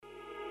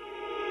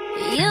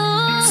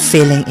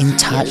Feeling in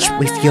touch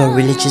with your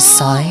religious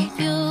side?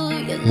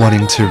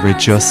 Wanting to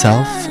rid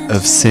yourself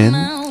of sin?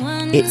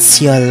 It's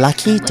your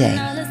lucky day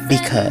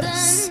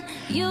because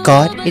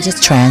God is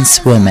a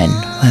trans woman.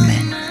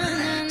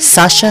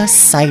 Sasha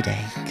Sidek.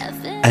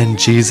 And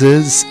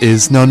Jesus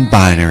is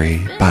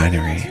non-binary,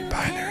 binary.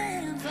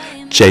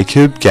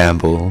 Jacob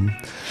Gamble.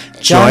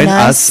 Join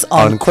us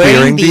on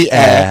Queering the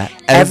Air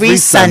every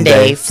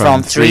Sunday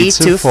from 3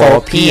 to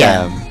 4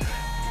 p.m.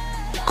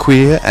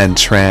 Queer and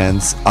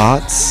trans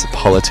arts,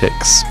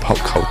 politics, pop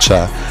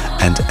culture,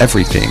 and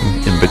everything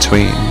in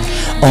between.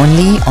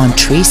 Only on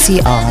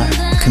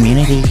 3CR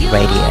Community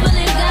Radio.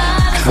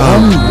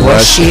 Come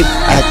Worship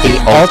at the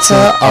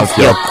altar of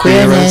your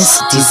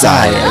queerness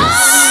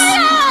desires.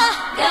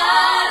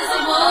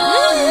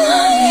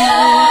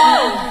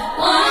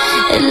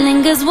 It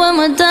lingers when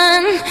we're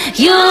done.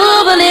 You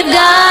believe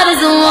God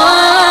is a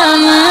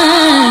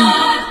woman.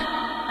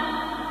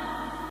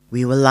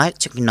 We would like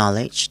to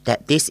acknowledge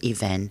that this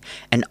event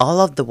and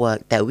all of the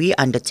work that we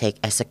undertake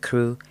as a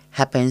crew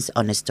happens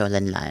on a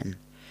stolen land.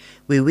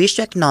 We wish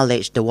to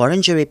acknowledge the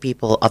Wurundjeri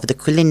people of the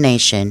Kulin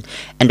Nation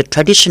and the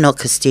traditional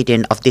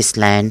custodian of this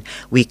land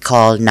we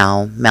call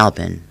now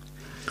Melbourne.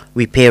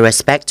 We pay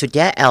respect to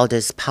their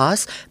elders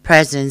past,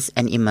 present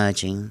and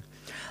emerging.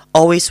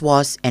 Always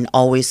was and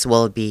always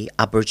will be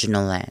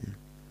Aboriginal land.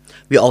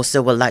 We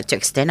also would like to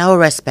extend our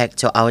respect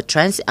to our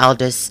trans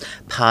elders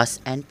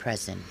past and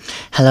present.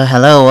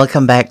 Hello,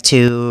 welcome back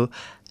to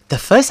the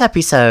first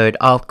episode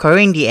of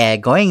Queering the Air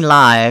going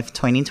live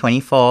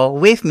 2024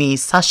 with me,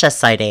 Sasha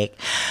Sidek.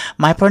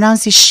 My pronoun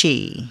is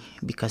she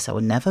because I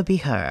will never be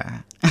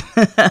her.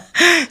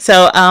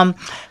 So,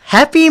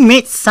 happy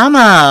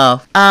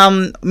Midsummer!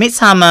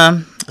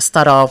 Midsummer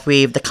start off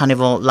with the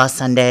carnival last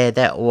Sunday.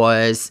 That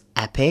was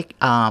epic.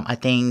 I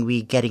think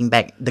we getting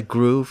back the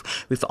groove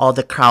with all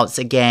the crowds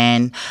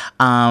again.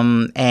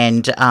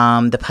 And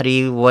the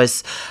party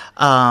was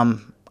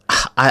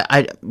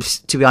I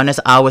to be honest,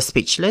 I was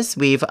speechless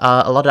with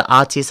a lot of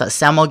artists like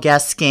Samuel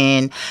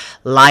Gaskin,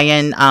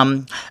 Lion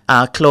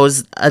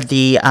closed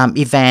the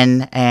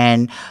event,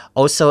 and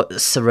also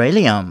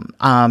Ceruleum,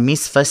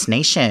 Miss First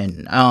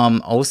Nation,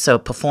 also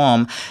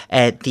performed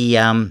at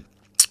the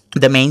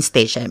main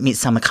stage at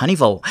Midsummer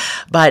Carnival.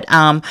 But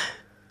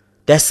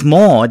there's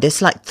more. There's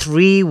like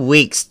 3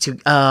 weeks to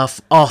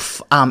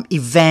of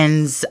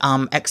events,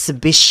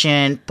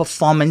 exhibition,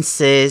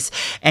 performances,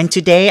 and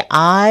today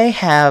I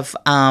have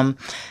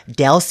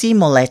Delcy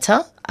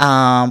Moleta,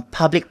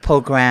 public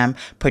program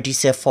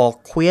producer for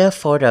Queer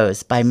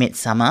Photos by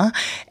Midsummer,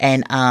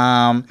 and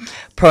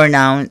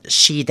pronoun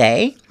she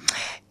they.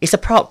 Is a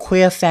proud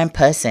queer fan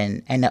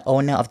person and the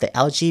owner of the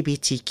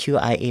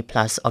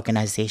LGBTQIA+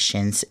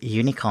 organizations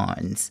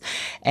Unicorns.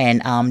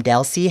 And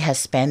Delcy has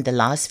spent the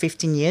last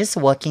 15 years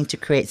working to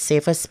create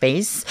safer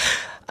space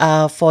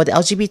for the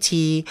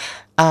LGBTIA+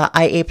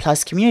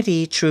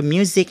 community through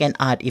music and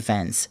art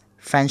events,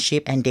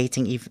 friendship and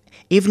dating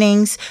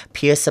evenings,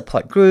 peer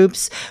support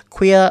groups,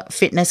 queer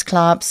fitness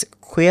clubs,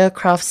 queer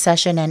craft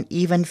session, and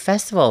even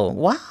festival.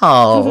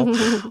 Wow.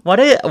 What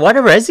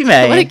a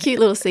resume. What a cute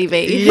little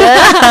CV.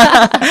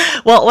 Yeah.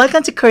 Well,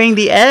 welcome to Queering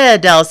the Air,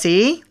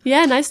 Delcy.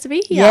 Yeah, nice to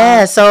be here.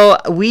 Yeah, so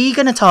we're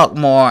going to talk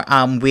more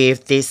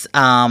with this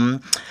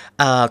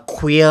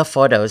Queer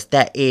Photos.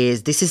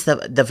 This is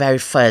the very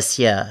first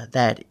year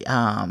that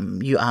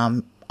you are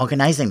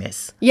organising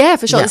this. Yeah,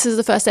 for sure. Yeah. This is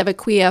the first ever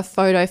Queer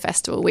Photo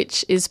Festival,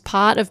 which is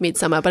part of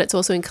Midsummer, but it's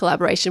also in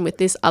collaboration with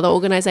this other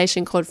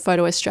organisation called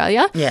Photo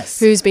Australia, yes,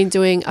 who's been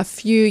doing a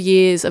few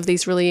years of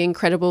these really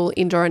incredible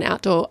indoor and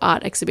outdoor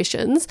art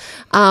exhibitions.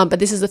 But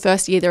this is the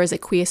first year there is a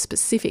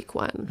queer-specific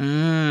one.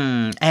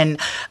 And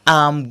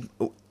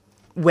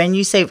when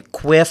you say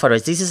Queer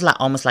Photos, this is like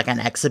almost like an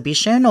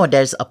exhibition, or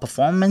there's a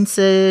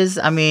performances.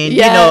 I mean,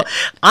 Yeah. you know,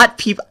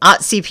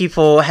 artsy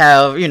people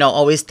have,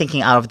 always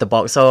thinking out of the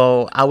box.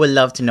 So I would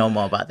love to know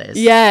more about this.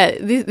 Yeah,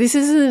 this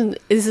is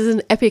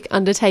an epic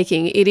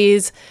undertaking. It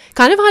is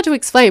kind of hard to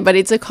explain, but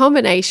it's a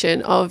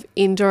combination of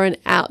indoor and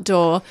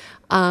outdoor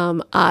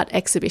art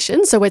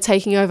exhibitions. So we're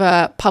taking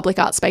over public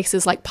art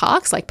spaces like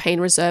parks, like Payne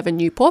Reserve and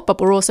Newport, but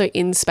we're also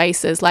in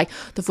spaces like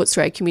the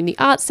Footscray Community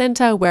Arts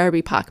Centre,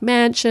 Werribee Park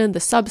Mansion,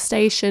 the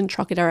Substation,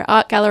 Trocadero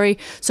Art Gallery.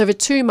 So for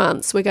 2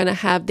 months, we're going to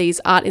have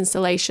these art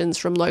installations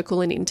from local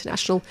and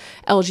international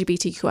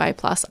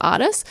LGBTQIA+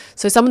 artists.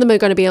 So some of them are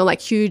going to be on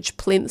like huge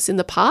plinths in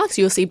the parks.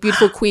 You'll see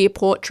beautiful queer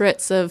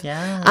portraits of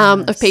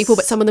people,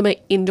 but some of them are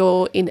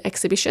indoor in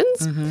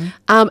exhibitions.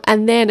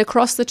 And then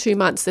across the 2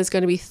 months, there's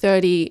going to be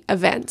 30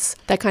 events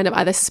that kind of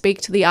either speak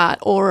to the art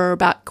or are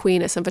about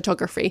queerness and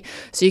photography.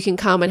 So you can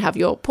come and have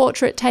your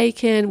portrait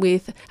taken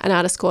with an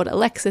artist called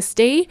Alexis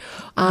D,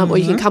 or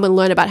you can come and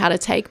learn about how to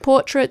take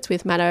portraits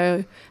with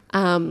Matto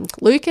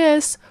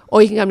Lucas,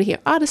 or you can come and hear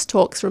artist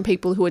talks from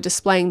people who are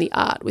displaying the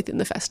art within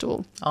the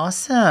festival.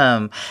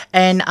 Awesome.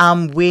 And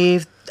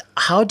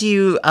how do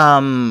you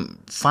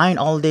find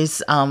all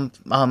these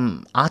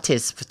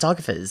artists,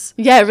 photographers?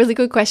 Yeah, really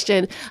good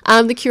question.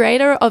 The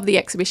curator of the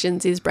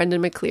exhibitions is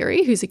Brendan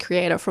McCleary, who's a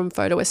creator from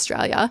Photo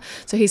Australia.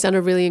 So he's done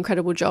a really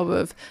incredible job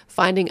of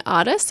finding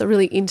artists, a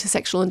really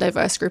intersectional and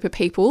diverse group of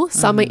people.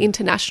 Some are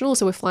international,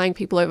 so we're flying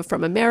people over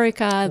from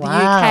America, the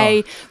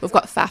UK. We've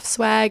got Faf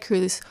Swag,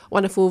 who's this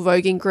wonderful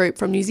voguing group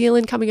from New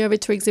Zealand coming over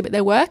to exhibit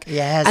their work.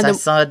 Yes, and I then,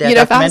 saw their you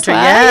know, documentary.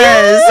 Faf Swag?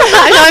 Yes.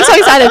 I know, I'm so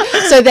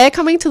excited. So they're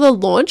coming to the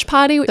launch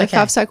party. The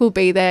Faf Swag will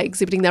be there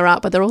exhibiting their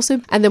art, but they're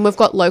also, and then we've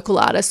got local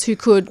artists who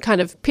could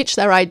kind of pitch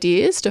their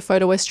ideas to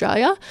Photo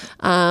Australia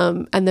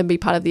and then be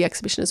part of the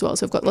exhibition as well.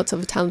 So we've got lots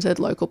of talented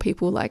local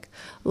people like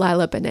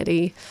Lila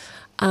Benetti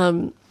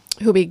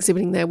who'll be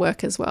exhibiting their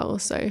work as well.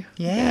 So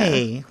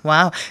Yay.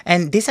 Wow.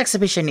 And this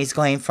exhibition is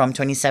going from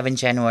 27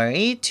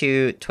 January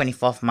to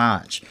 24th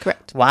March.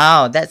 Correct.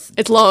 Wow.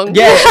 It's long.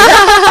 Yeah.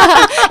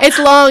 It's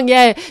long,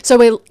 yeah. So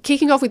we're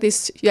kicking off with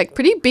this like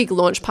pretty big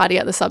launch party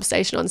at the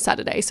substation on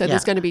Saturday. So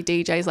there's going to be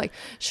DJs like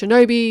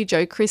Shinobi,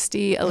 Joe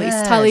Christie,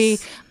 Elise Tully.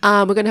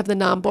 We're going to have the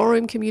Naarm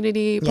Ballroom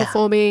community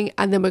performing,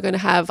 and then we're going to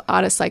have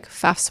artists like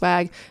Faf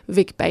Swag,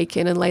 Vic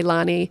Bacon and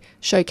Leilani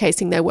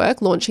showcasing their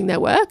work, launching their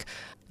work.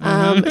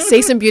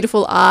 See some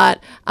beautiful art,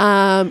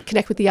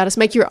 connect with the artists,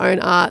 make your own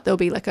art. There'll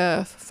be like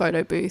a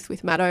photo booth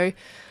with Matto,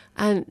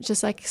 and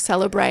just like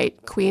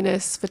celebrate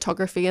queerness,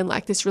 photography, and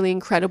like this really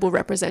incredible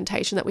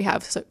representation that we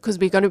have. So because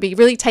we're going to be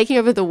really taking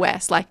over the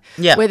West, like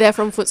we're there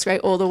from Footscray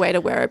all the way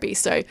to Werribee,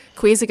 so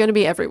queers are going to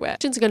be everywhere.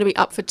 Exhibitions are going to be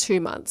up for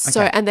 2 months.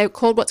 So, and they're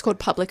called what's called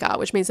public art,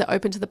 which means they're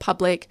open to the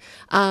public.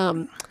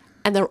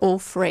 And they're all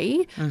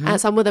free.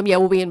 And some of them,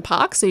 will be in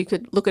parks, so you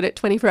could look at it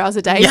 24 hours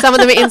a day. Some of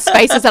them are in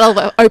spaces that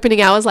are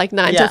opening hours like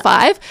 9 to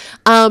 5.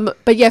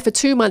 But for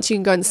 2 months you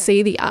can go and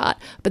see the art.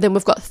 But then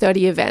we've got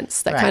 30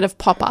 events that kind of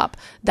pop up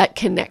that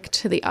connect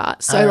to the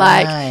art. So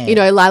you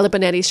know, Lila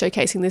Benetti's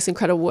showcasing this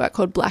incredible work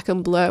called Black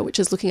and Blur, which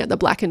is looking at the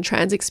Black and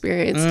trans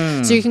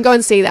experience. So you can go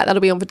and see that. That'll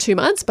be on for 2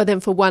 months. But then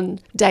for 1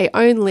 day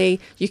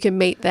only, you can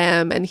meet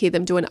them and hear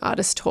them do an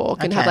artist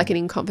talk and have like an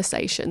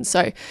in-conversation.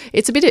 So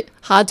it's a bit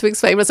hard to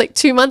explain, but it's like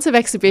 2 months of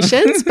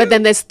exhibitions, but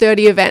then there's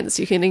 30 events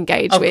you can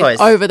engage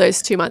with over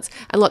those 2 months,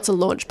 and lots of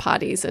launch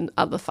parties and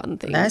other fun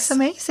things. That's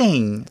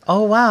amazing.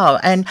 Oh, wow.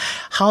 And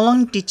how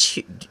long did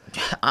you...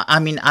 I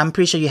mean, I'm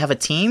pretty sure you have a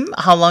team.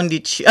 How long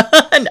did you...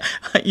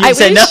 you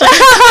say no?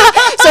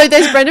 So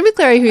there's Brendan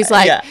McCleary who's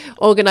like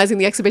organising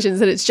the exhibitions,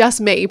 and it's just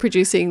me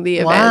producing the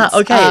events. Wow,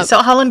 okay.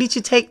 So how long did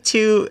you take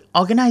to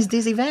organise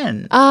this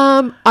event?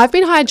 I've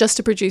been hired just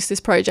to produce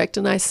this project,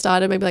 and I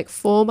started maybe like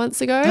 4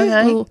 months ago,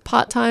 a little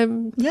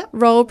part-time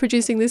role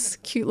producing this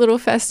cute little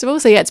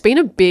festival. So it's been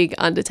a big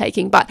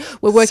undertaking, but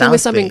we're working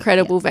with some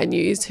incredible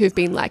venues who've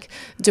been like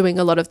doing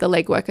a lot of the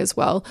legwork as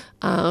well.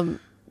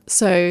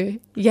 So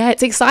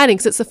it's exciting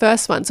because it's the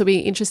first one, so it'll be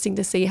interesting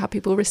to see how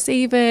people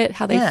receive it,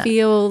 how they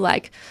feel,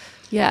 like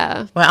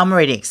well, I'm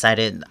already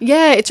excited.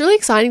 Yeah, it's really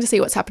exciting to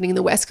see what's happening in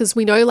the West, because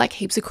we know like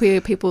heaps of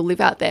queer people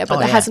live out there, but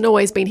there hasn't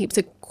always been heaps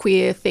of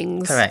queer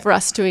things for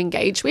us to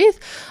engage with.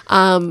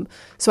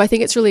 So I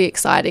think it's really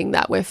exciting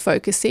that we're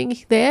focusing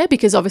there,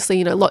 because obviously,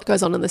 you know, a lot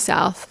goes on in the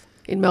South.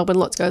 In Melbourne,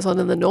 lots goes on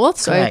in the north.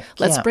 So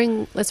let's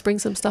bring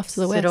some stuff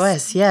to the west. To the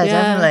west,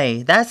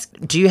 definitely.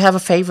 Do you have a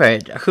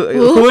favorite?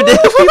 Who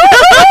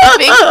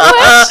big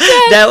question.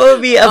 That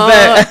would be a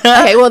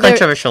very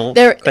controversial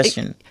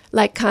question.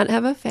 Like, can't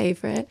have a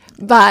favorite,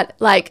 but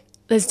like,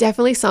 there's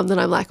definitely some that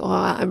I'm like,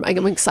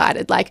 I'm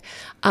excited. Like,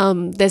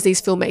 there's these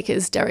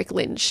filmmakers, Derek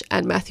Lynch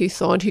and Matthew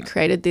Thorne, who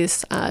created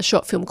this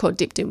short film called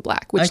Dipped in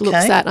Black, which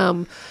looks at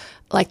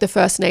like the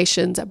First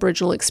Nations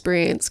Aboriginal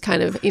experience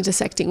kind of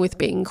intersecting with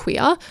being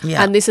queer.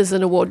 And this is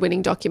an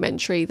award-winning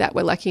documentary that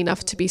we're lucky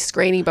enough to be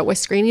screening, but we're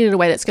screening in a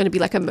way that's going to be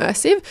like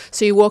immersive.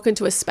 So you walk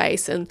into a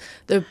space and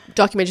the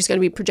documentary is going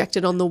to be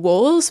projected on the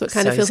walls, so it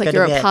kind of feels like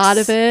you're a part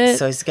of it.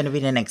 So it's going to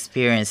be an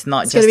experience,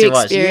 not it's just to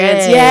watch.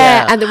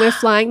 And then we're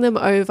flying them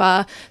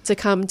over to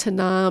come to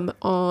Naarm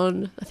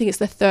on, I think it's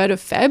the 3rd of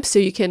Feb, so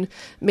you can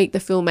meet the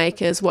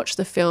filmmakers, watch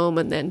the film,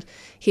 and then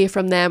hear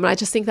from them. And I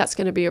just think that's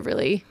going to be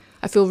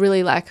I feel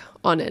really like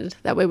honoured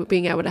that we're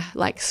being able to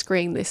like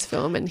screen this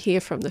film and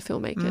hear from the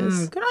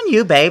filmmakers. Good on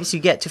you, babes. You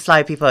get to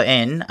fly people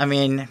in. I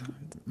mean,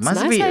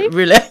 must be really,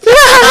 really. Come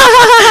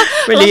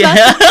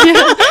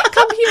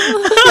here,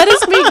 let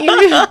us meet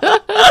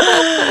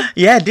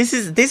you.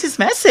 This is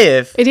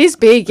massive. It is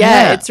big.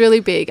 Yeah, it's really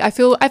big. I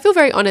feel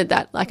very honoured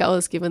that like I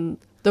was given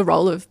the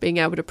role of being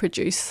able to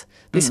produce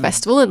this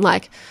festival, and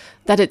like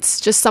that it's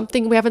just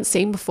something we haven't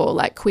seen before,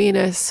 like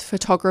queerness,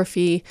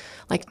 photography,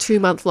 like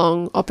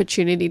 2-month-long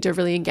opportunity to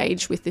really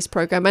engage with this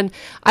program. And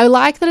I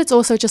like that it's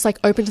also just like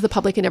open to the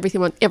public, and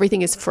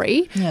everything is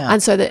free.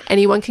 And so that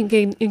anyone can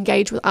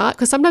engage with art.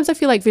 Because sometimes I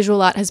feel like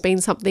visual art has been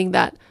something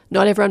that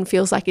not everyone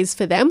feels like is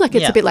for them. Like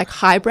it's a bit like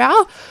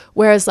highbrow,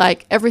 whereas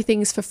like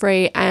everything's for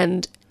free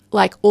and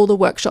like all the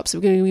workshops are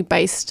going to be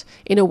based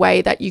in a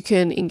way that you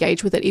can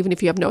engage with it even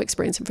if you have no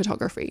experience in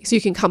photography. So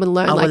you can come and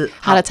learn like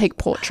how to take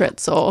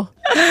portraits or...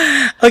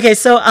 Okay,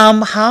 so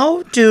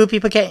how do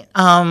people get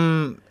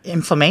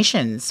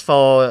informations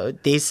for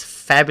these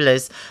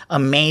fabulous,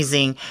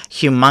 amazing,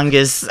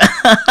 humongous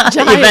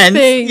events?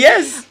 Thing.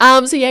 Yes.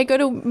 So yeah, go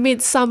to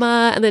Midsummer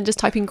and then just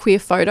type in queer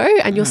photo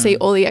and you'll see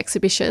all the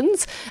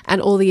exhibitions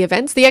and all the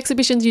events. The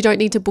exhibitions you don't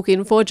need to book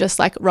in for, just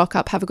like rock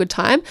up, have a good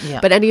time. Yeah.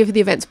 But any of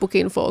the events book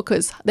in for,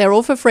 because they're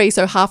all for free.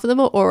 So half of them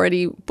are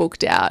already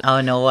booked out.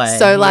 Oh, no way.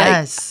 So like,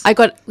 yes.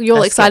 you're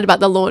all excited about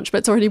the launch, but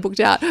it's already booked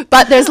out.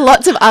 But there's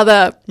lots of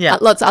other,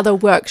 lots of other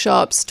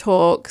workshops,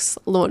 talks,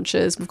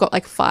 launches. We've got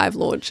like 5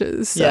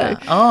 launches. So Yeah.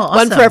 Oh,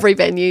 one awesome. for every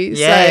venue.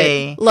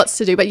 Yay. So lots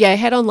to do. But yeah,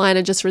 head online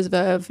and just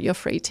reserve your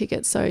free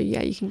ticket. So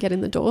yeah, you can get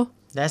in the door.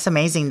 That's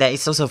amazing that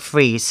it's also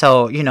free.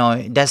 So,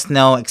 there's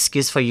no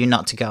excuse for you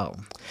not to go.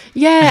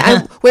 Yeah,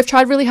 and we've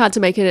tried really hard to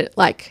make it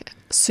like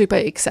super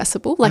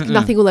accessible. Like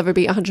nothing will ever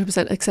be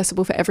 100%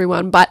 accessible for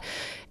everyone, but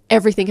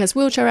everything has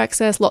wheelchair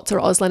access, lots are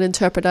Auslan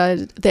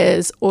interpreted.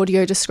 There's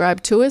audio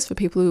described tours for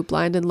people who are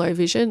blind and low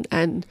vision.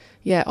 And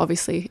yeah,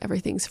 obviously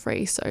everything's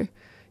free. So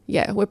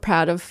yeah, we're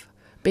proud of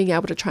being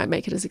able to try and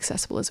make it as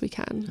accessible as we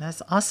can.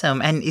 That's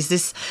awesome. And is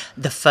this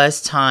the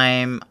first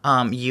time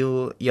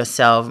you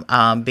yourself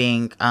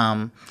being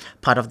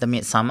part of the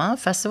Midsummer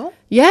Festival?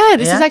 Yeah,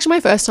 this is actually my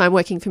first time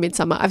working for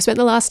Midsummer. I've spent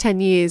the last 10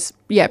 years,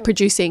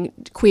 producing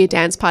queer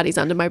dance parties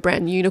under my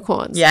brand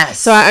Unicorns. Yes.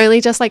 So I only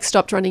just like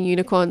stopped running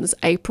Unicorns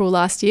April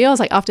last year. I was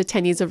like, after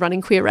 10 years of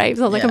running queer raves,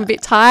 I was like, I'm a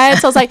bit tired.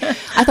 So I was like,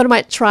 I thought I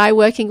might try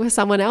working with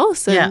someone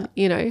else. And,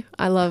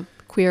 I love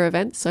queer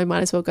events, so might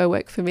as well go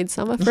work for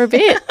Midsummer for a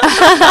bit.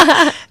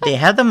 They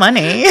have the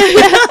money.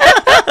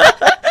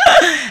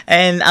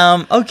 And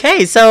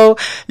okay, so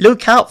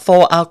look out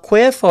for our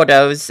queer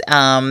photos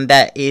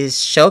that is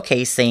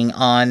showcasing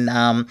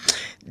on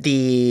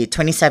the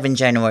 27th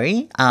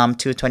January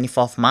to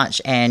 24th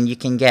March, and you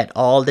can get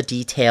all the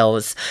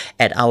details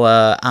at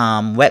our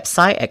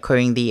website at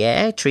Queering the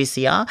Air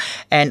 3CR,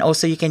 and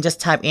also you can just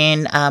type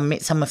in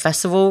Midsummer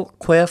Festival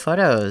queer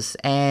photos.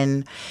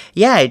 And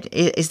yeah,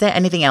 is there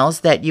anything else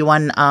that you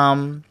want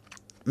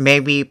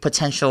maybe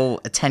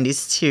potential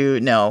attendees to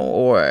know,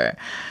 or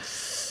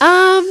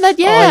But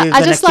yeah, you're I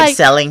gonna just keep like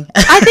selling?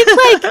 I think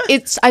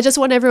like I just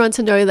want everyone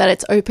to know that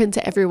it's open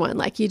to everyone.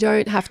 Like you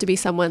don't have to be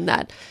someone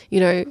that,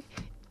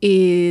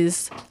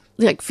 is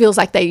like feels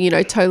like they,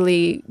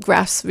 totally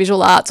grasp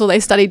visual arts or they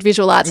studied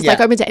visual arts. It's like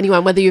open to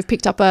anyone, whether you've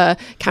picked up a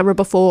camera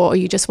before or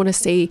you just want to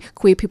see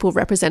queer people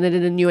represented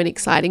in a new and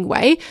exciting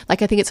way.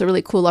 Like I think it's a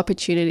really cool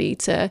opportunity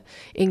to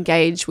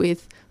engage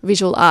with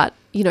visual art,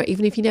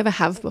 even if you never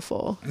have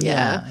before.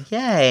 Yeah.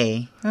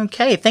 Yay.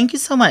 Okay. Thank you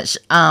so much,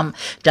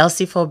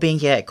 Delcy, for being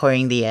here at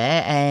Queering the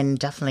Air. And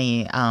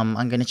definitely I'm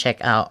going to check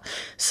out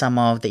some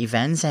of the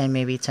events and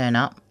maybe turn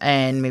up,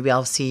 and maybe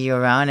I'll see you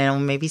around and I'll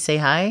maybe say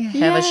hi,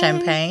 have a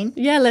champagne.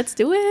 Yeah, let's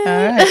do it.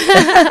 All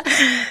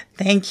right.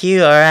 Thank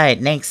you. All right.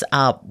 Next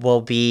up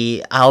I'll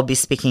be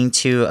speaking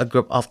to a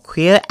group of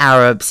queer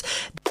Arabs.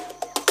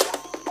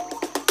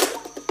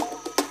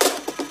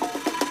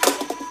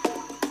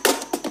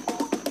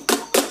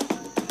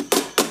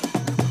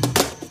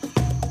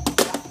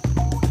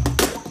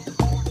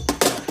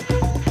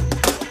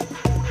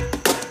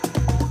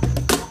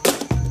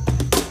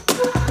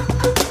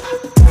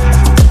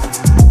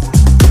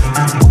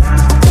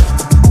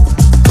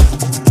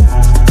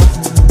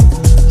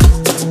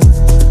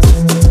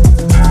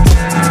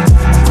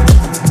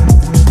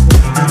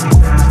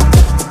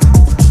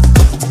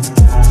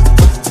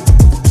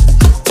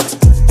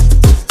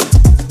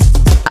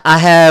 I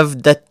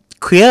have the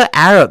Queer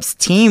Arabs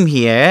team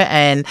here,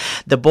 and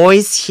the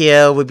boys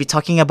here will be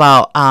talking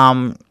about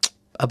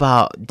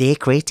they're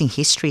creating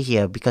history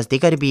here because they're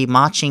going to be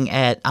marching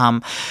at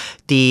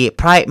the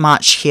Pride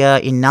March here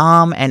in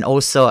Nam, and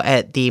also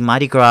at the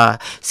Mardi Gras,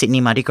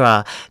 Sydney Mardi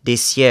Gras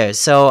this year.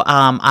 So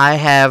I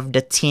have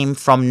the team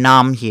from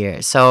Nam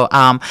here. So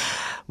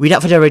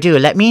without further ado,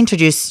 let me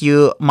introduce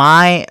you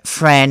my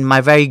friend,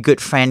 my very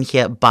good friend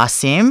here,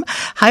 Basim.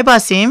 Hi,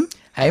 Basim.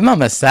 Hey,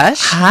 Mama Sash.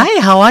 Hi,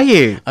 how are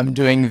you? I'm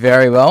doing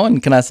very well,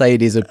 and can I say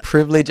it is a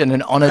privilege and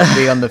an honor to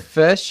be on the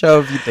first show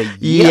of the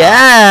year.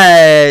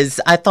 Yes,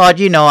 I thought,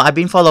 I've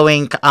been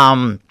following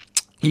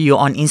you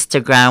on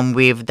Instagram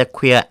with the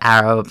Queer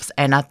Arabs,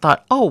 and I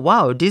thought, oh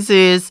wow,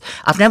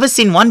 I've never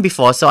seen one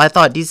before, so I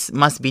thought this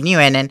must be new.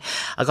 And then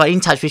I got in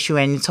touch with you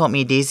and you told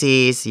me this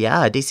is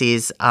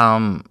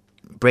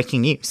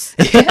breaking news.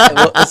 Yeah,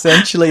 well,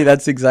 essentially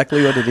that's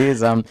exactly what it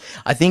is.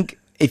 I think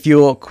if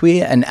you're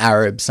queer and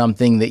Arab,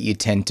 something that you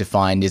tend to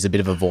find is a bit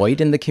of a void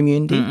in the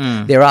community.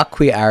 There are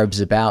queer Arabs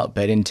about,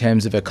 but in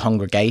terms of a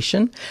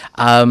congregation,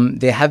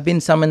 there have been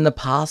some in the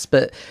past,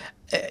 but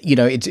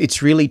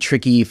it's really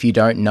tricky if you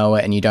don't know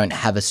it and you don't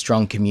have a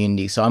strong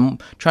community. So I'm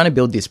trying to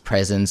build this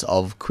presence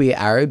of queer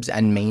Arabs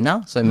and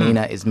MENA. So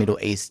MENA is Middle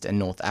East and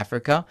North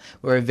Africa.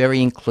 We're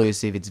very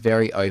inclusive. It's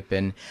very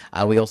open.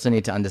 We also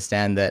need to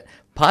understand that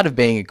part of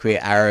being a queer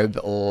Arab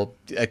or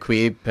a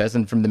queer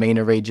person from the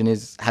MENA region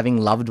is having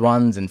loved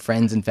ones and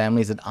friends and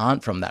families that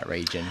aren't from that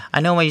region. I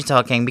know what you're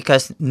talking,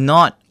 because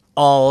not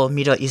all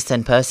Middle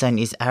Eastern person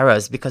is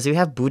Arabs, because we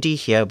have Budi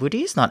here.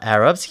 Budi is not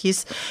Arabs.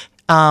 He's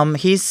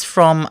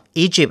from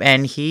Egypt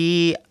and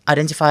he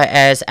identify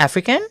as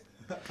African.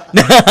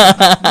 No,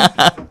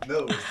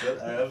 we're still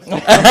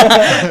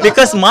Arabs.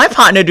 Because my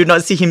partner do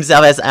not see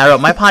himself as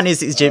Arab. My partner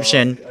is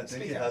Egyptian. I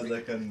think he has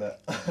like an here.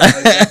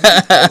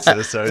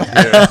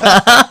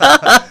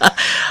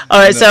 All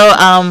right, so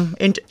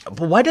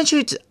why don't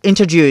you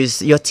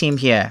introduce your team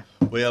here?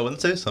 Well, yeah, I want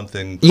to say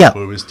something Yeah.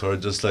 before we start.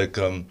 Just like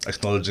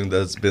acknowledging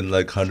that it's been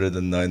like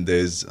 109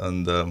 days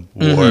on the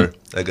war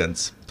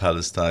against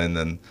Palestine,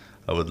 and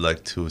I would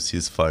like to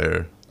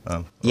ceasefire.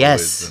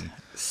 Yes. Always, and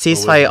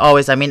Ceasefire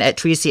always. I mean, at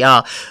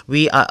 3CR,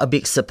 we are a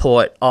big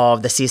support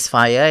of the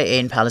ceasefire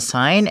in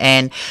Palestine,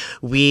 and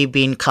we've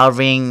been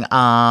covering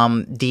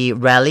the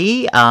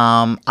rally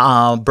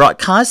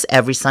broadcast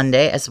every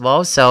Sunday as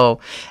well. So,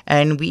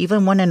 and we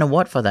even won an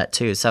award for that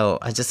too. So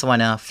I just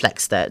want to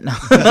flex that.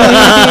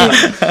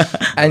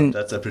 And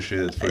that's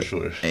appreciated for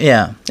sure.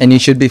 Yeah. And you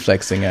should be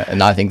flexing it.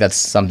 And I think that's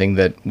something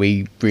that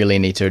we really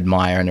need to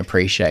admire and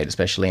appreciate,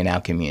 especially in our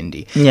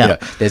community. Yeah.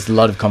 There's a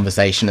lot of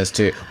conversation as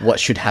to what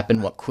should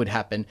happen, what could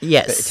happen.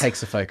 Yes. But it takes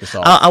the focus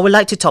off. I would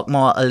like to talk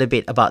more a little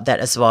bit about that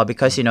as well,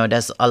 because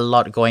there's a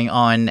lot going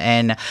on,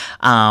 and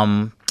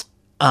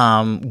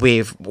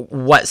with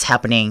what's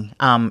happening,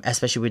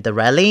 especially with the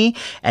rally,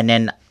 and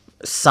then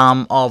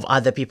some of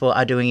other people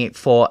are doing it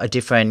for a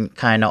different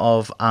kind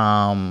of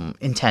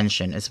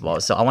intention as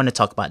well. So I want to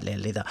talk about that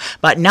later.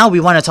 But now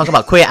we want to talk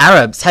about queer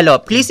Arabs. Hello,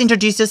 please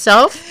introduce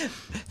yourself.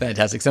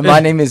 Fantastic. So my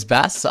name is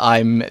Bass.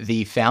 I'm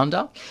the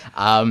founder.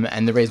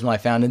 And the reason why I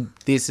founded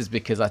this is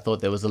because I thought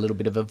there was a little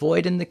bit of a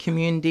void in the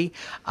community.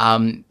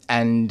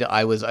 And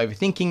I was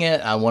overthinking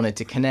it. I wanted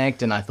to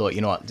connect. And I thought,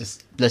 you know what,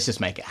 let's just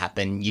make it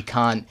happen. You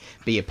can't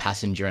be a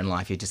passenger in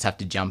life. You just have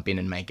to jump in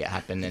and make it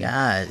happen. And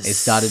Yes. it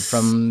started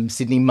from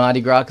Sydney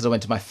Mardi Gras, because I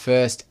went to my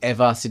first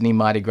ever Sydney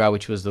Mardi Gras,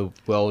 which was the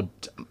World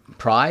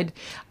Pride.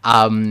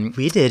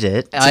 We did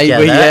it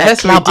together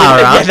Yes, at Club we did.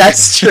 Ara. Yeah,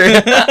 that's true.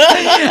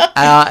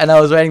 And I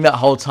was waiting that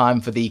whole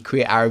time for the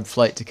queer Arab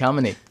float to come,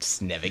 and it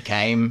just never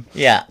came.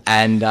 Yeah.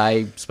 And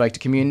I spoke to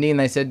community, and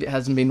they said it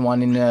hasn't been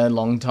one in a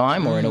long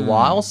time or in a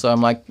while. So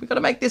I'm like, we've got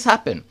to make this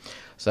happen.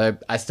 So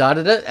I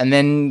started it, and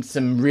then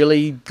some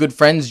really good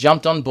friends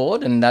jumped on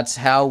board, and that's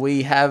how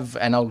we have,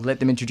 and I'll let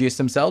them introduce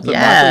themselves. But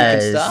Michael, you can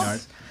Yes.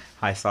 start.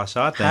 Hi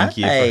Sasha, thank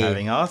you Hi. for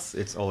having us.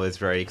 It's always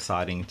very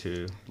exciting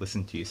to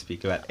listen to you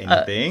speak about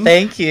anything.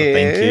 Thank you. So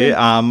thank you.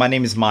 My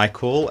name is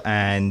Michael,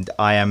 and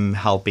I am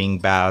helping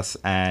Bass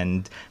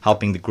and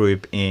helping the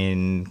group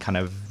in kind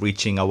of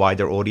reaching a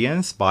wider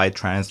audience by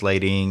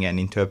translating and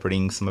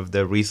interpreting some of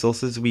the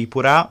resources we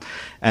put out,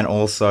 and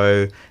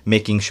also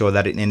making sure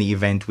that in any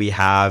event we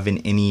have, in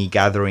any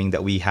gathering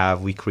that we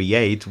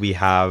create, we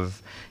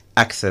have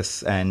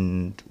access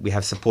and we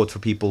have support for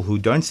people who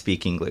don't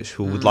speak English,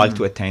 who would like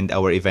to attend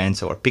our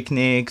events, our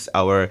picnics,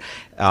 our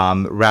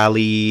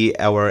rally,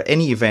 our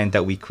any event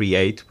that we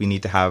create. We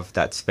need to have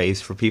that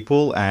space for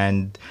people,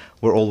 and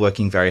we're all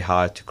working very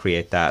hard to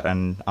create that.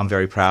 And I'm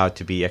very proud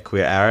to be a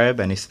queer Arab,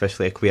 and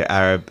especially a queer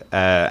Arab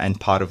and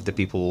part of the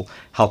people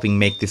helping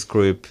make this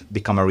group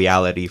become a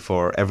reality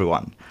for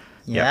everyone.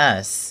 Yeah.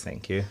 Yes.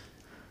 Thank you.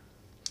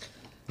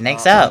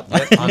 Next up.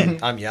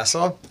 I'm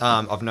Yasser.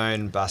 I've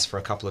known Bass for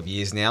a couple of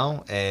years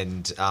now,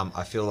 and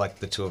I feel like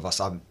the two of us,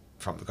 got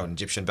an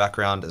Egyptian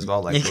background as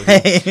well. Like,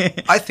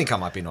 I think I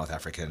might be North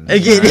African.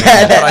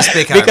 Yeah, but I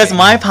speak because Arabic.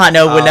 my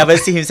partner would never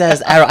see himself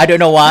as Arab. I don't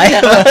know why.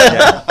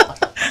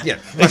 Yeah,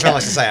 my family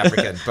likes to say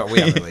African, but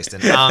we are Middle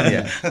Eastern.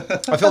 I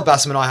feel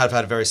Bassem and I have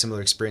had very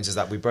similar experiences,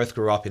 that we both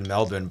grew up in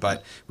Melbourne,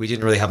 but we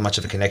didn't really have much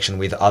of a connection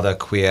with other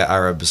queer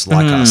Arabs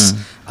like us.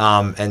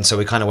 And so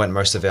we kind of went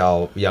most of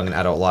our young and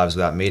adult lives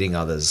without meeting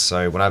others.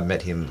 So when I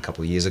met him a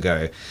couple of years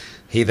ago,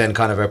 he then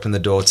kind of opened the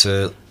door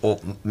to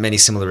many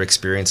similar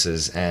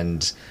experiences.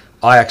 And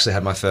I actually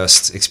had my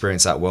first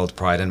experience at World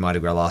Pride and Mardi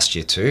Gras last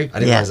year too. I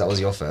didn't realize that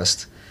was your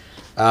first.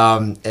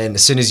 And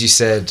as soon as you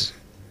said...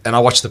 And I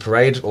watched the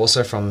parade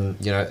also from,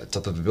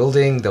 top of the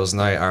building. There was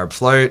no Arab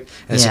float.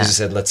 And as soon as you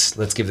said, let's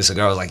give this a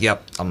go, I was like,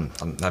 yep, I'm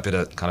happy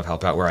to kind of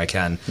help out where I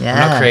can. Yeah.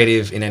 I'm not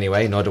creative in any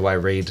way, nor do I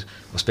read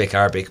or speak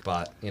Arabic,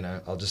 but,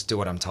 I'll just do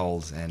what I'm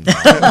told. And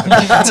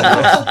that's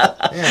enough.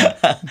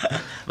 Yeah.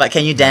 But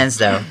can you dance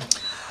though?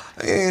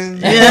 I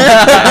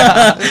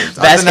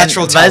have the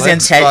natural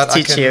talent, but I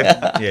teach can, you.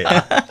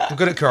 Yeah. I'm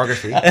good at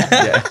choreography.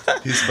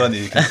 He's funny.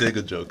 He can say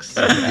good jokes.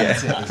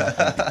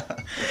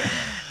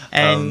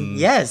 And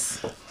yes.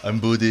 I'm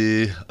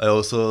Budi. I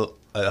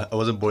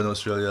wasn't born in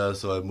Australia,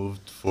 so I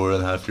moved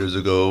 4.5 years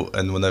ago.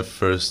 And when I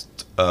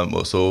first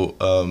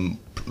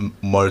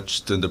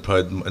marched in the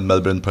Pride in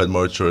Melbourne Pride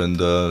March or in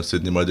the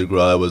Sydney Mardi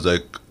Gras, I was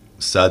like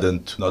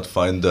saddened to not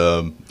find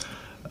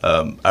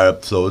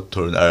Arab float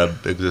or an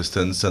Arab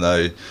existence. And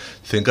I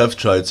think I've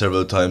tried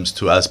several times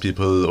to ask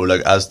people, or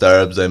like ask the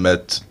Arabs I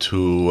met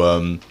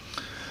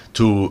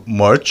to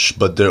march,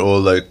 but they're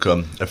all like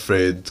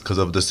afraid because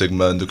of the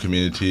stigma in the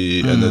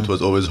community, and it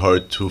was always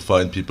hard to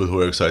find people who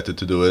are excited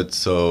to do it.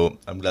 So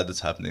I'm glad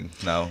it's happening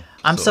now.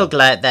 I'm so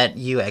glad that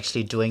you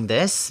actually doing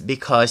this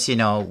because, you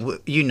know,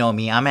 you know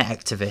me, I'm an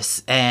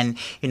activist, and,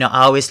 you know,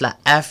 I always like,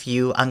 F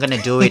you, I'm going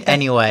to do it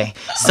anyway.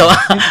 So,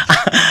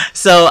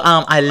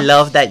 I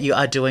love that you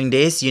are doing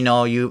this, you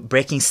know, you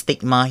breaking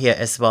stigma here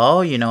as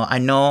well. You know, I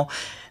know,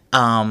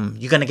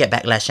 you're going to get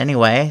backlash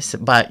anyway,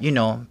 but, you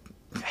know,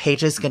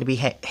 haters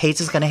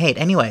gonna hate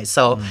anyway,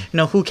 so you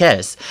know, who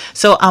cares?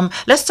 So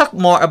let's talk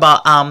more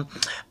about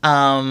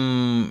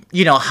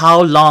you know,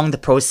 how long the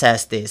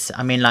process is.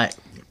 I mean, like,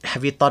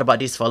 have you thought about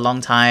this for a long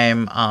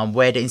time?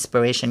 Where the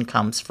inspiration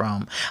comes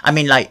from? I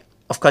mean, like,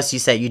 of course, you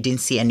said you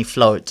didn't see any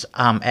float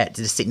at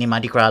the Sydney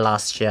Mardi Gras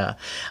last year.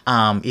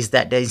 Is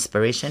that the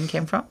inspiration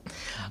came from?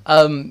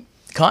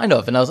 Kind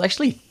of. And I was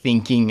actually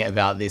thinking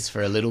about this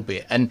for a little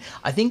bit. And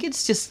I think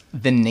it's just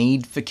the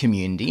need for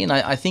community. And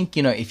I think,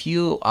 you know, if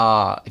you've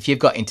got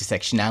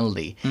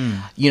intersectionality,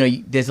 you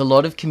know, there's a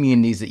lot of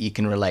communities that you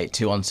can relate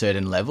to on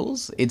certain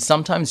levels. It's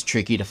sometimes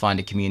tricky to find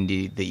a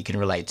community that you can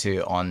relate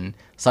to on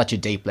such a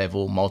deep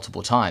level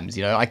multiple times.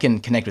 You know, I can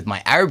connect with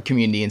my Arab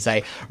community and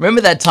say,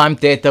 remember that time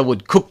Theta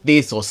would cook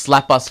this or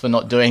slap us for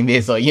not doing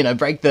this, or, you know,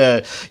 break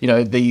the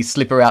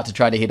slipper out to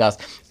try to hit us.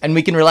 And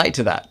we can relate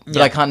to that.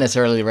 But I can't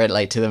necessarily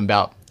relate to them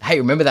about, hey,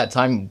 remember that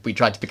time we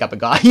tried to pick up a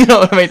guy? You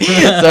know what I mean?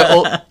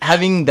 So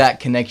having that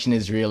connection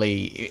is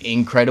really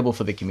incredible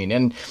for the community.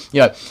 And,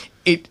 you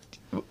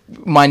know,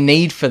 my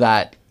need for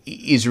that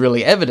is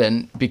really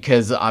evident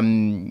because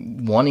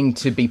I'm wanting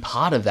to be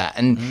part of that.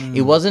 And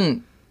it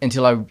wasn't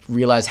until I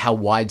realized how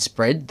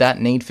widespread that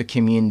need for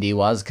community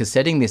was, because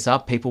setting this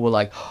up, people were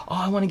like, oh,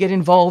 I want to get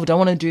involved, I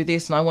want to do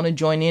this, and I want to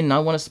join in, and I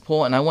want to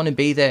support, and I want to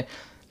be there,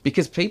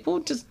 because people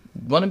just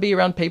want to be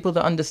around people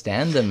that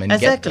understand them and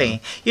get them.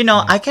 You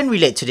know, I can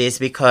relate to this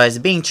because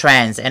being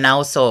trans and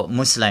also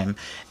Muslim,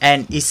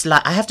 and it's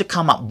like I have to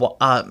come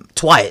up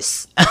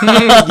twice.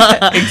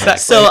 Exactly.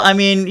 So I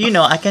mean, you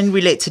know, I can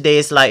relate to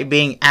this, like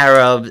being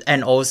Arab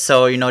and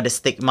also, you know, the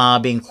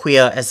stigma, being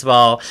queer as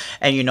well,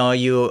 and, you know,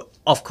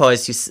 of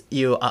course,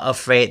 you are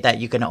afraid that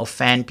you're going to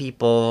offend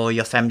people,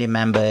 your family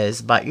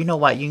members. But you know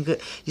what? You're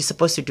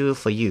supposed to do it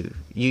for you.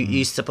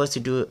 You're supposed to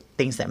do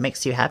things that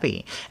makes you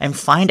happy and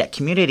find that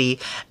community.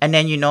 And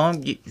then, you know,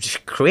 you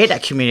create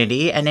that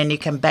community, and then you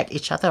can back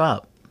each other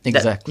up.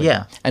 Exactly.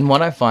 Yeah. And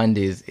what I find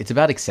is it's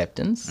about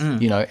acceptance,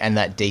 you know, and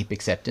that deep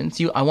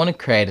acceptance. I want to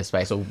create a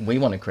space, or we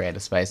want to create a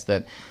space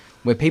that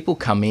where people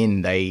come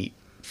in, they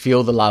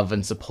feel the love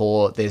and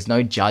support. There's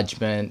no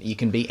judgment. You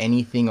can be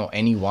anything or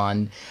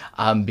anyone,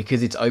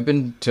 because it's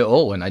open to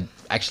all. And I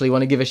actually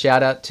want to give a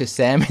shout out to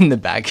Sam in the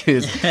back,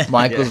 who's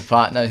Michael's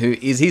partner, who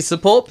is his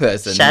support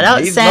person. Shout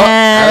out, He's Sam.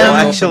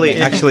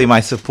 Actually,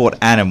 my support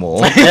animal.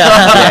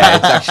 Yeah,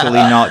 it's actually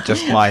not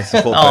just my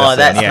support person. Oh,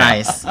 that's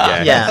nice.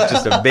 Yeah, it's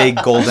just a big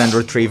golden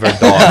retriever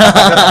dog.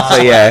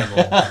 So yeah,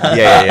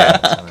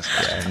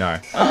 no.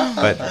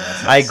 But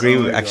I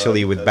agree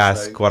actually with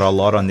Bas quite a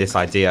lot on this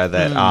idea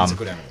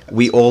that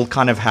we all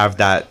kind of have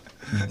that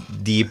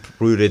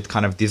deep-rooted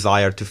kind of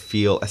desire to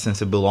feel a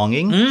sense of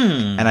belonging.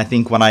 And I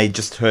think when I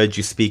just heard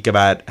you speak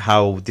about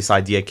how this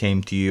idea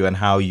came to you and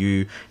how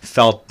you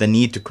felt the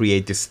need to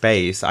create this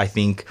space, I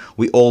think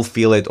we all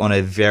feel it on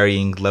a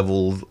varying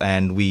level,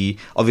 and we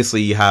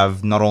obviously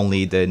have not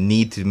only the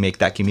need to make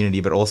that community,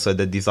 but also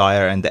the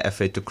desire and the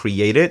effort to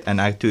create it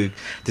and to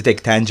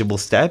take tangible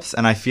steps.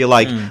 And I feel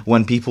like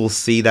when people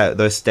see that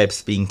those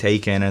steps being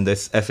taken and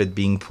this effort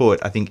being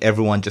put, I think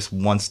everyone just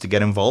wants to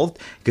get involved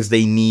because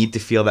they need to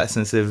feel that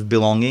sense of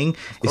belonging,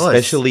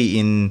 especially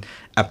in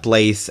a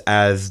place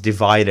as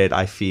divided,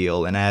 I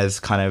feel, and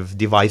as kind of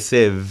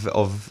divisive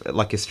of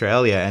like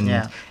Australia,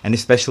 and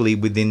especially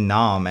within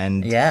NAM.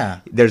 And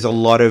there's a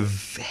lot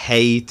of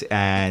hate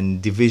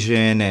and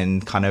division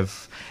and kind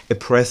of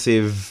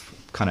oppressive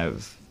kind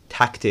of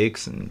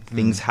tactics and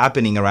things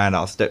happening around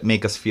us that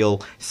make us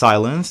feel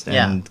silenced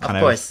and kind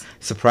of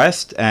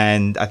suppressed.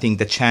 And I think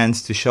the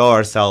chance to show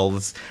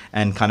ourselves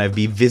and kind of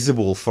be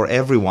visible for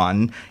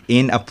everyone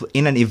in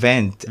an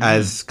event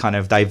as kind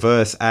of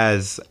diverse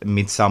as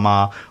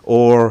Midsummer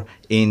or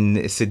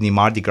in Sydney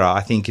Mardi Gras,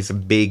 I think is a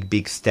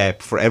big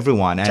step for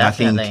everyone. And I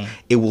think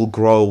it will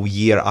grow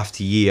year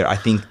after year. I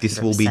think this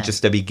 100%. Will be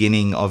just the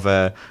beginning of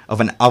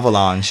an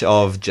avalanche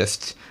of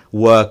just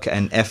work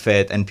and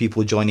effort and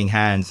people joining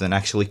hands and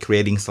actually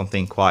creating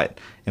something quite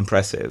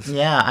impressive.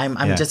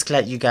 I'm just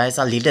glad you guys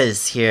are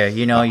leaders here.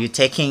 You know, you're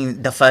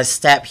taking the first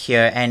step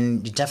here,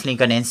 and you're definitely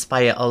going to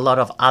inspire a lot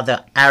of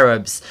other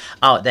Arabs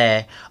out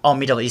there, or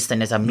Middle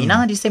Easterners.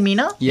 Mina, do you say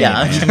Mina?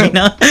 Mina.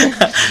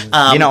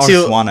 Mina or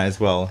Swana as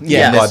well.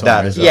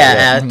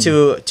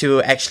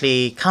 To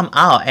actually come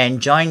out and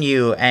join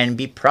you and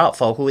be proud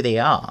for who they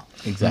are.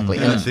 Exactly.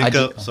 I And think,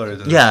 ju- sorry.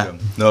 Yeah.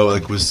 No,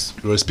 like we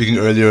were speaking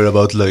earlier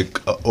about like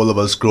all of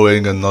us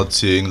growing and not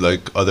seeing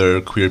like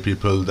other queer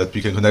people that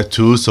we can connect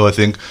to. So I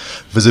think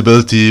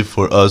visibility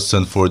for us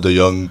and for the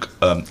young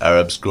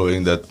Arabs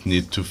growing that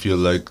need to feel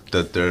like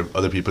that there are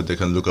other people they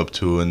can look up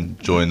to and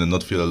join and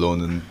not feel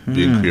alone in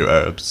being queer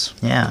Arabs.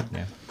 Yeah.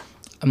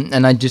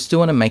 And I just do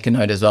want to make a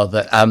note as well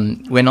that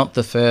we're not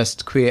the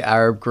first queer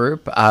Arab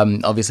group.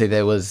 Obviously,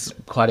 there was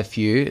quite a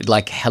few.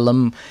 Like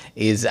Helm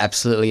is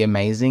absolutely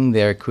amazing.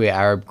 They're a queer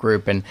Arab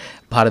group, and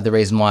part of the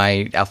reason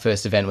why our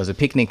first event was a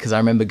picnic, because I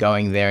remember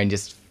going there and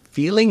just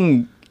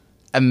feeling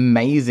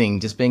amazing,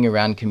 just being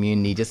around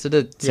community, just at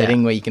a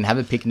setting where you can have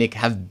a picnic,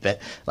 have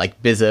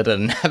bizzard,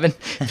 and having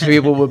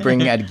people were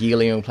bringing out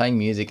geely and playing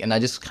music, and I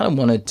just kind of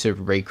wanted to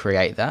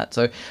recreate that.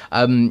 So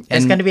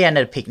There's going to be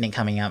another picnic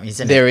coming up,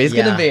 isn't it? There is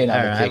going to be another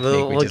All right,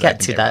 picnic, which We'll is, I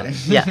get think, to that.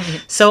 everyone. Yeah.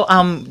 So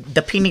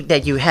the picnic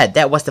that you had,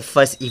 that was the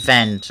first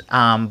event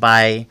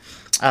by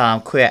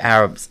queer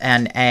Arabs,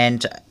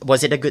 and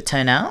was it a good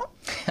turnout?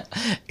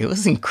 It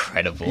was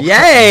incredible.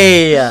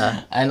 Yay!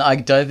 And I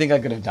don't think I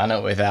could have done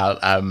it without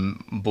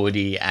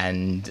Buddy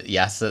and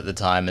Yas at the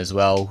time as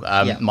well.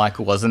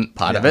 Michael wasn't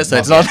part of it, so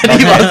it's not that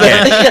he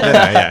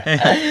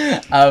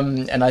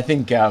wasn't. And I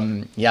think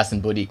Yas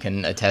and Buddy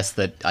can attest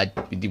that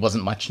it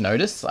wasn't much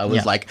notice. I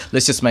was like,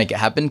 let's just make it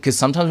happen, because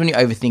sometimes when you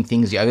overthink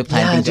things, you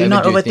overplan things, do you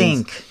not overdo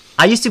overthink. things.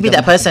 I used to be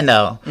that person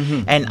though,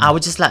 and I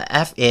would just like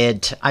F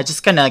it. I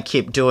just gonna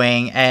keep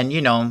doing, and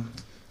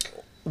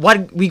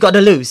what we got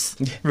to lose,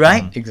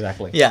 right?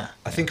 Exactly. Yeah.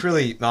 I think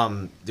really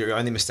the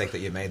only mistake that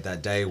you made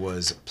that day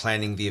was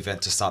planning the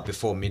event to start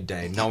before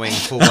midday, knowing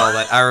full well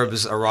that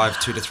Arabs arrived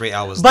 2 to 3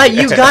 hours But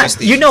late. you guys,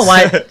 you know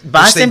what?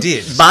 Bas they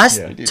did.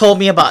 Told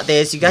me about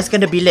this. You guys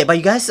gonna be late, but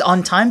you guys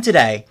on time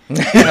today.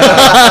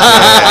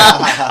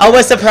 I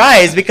was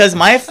surprised because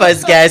my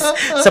first guest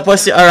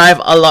supposed to arrive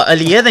a lot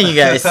earlier than you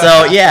guys.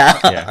 So yeah.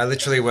 I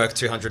literally worked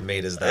 200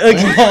 meters that day.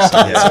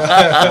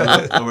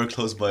 And we're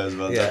close by as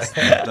well. Yeah.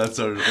 That's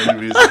our only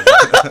reason.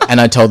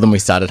 And I told them we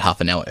started half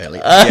an hour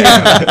early.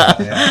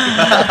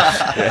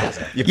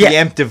 You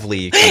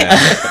preemptively kind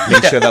of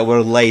make sure that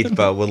we're late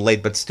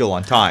but still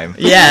on time.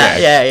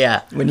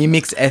 Yeah. When you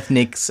mix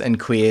ethnics and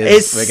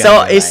queers,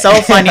 It's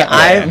so funny.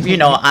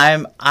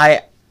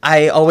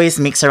 I always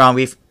mix around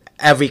with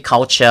every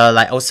culture,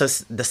 like also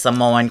the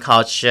Samoan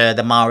culture,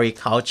 the Maori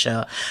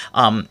culture,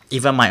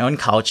 even my own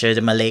culture,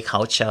 the Malay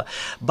culture.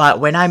 But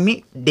when I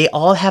meet, they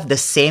all have the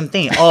same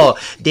thing. Oh,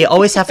 they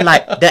always have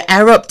like the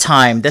Arab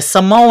time, the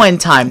Samoan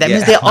time. That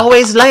means they're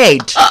always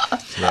late.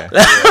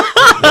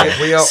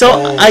 We are So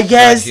all I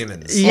guess, bad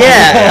humans.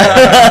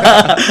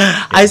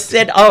 I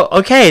said, oh,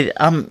 okay.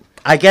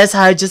 I guess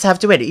I just have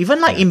to wait.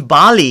 Even like in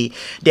Bali,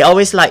 they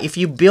always like, if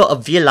you build a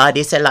villa,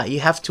 they say like you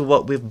have to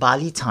work with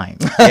Bali time.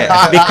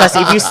 Because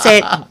if you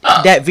say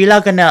that villa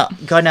gonna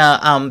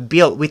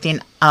build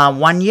within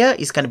 1 year,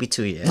 it's gonna be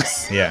 2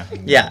 years. Yeah.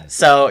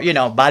 So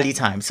Bali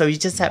time. So you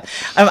just have.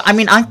 I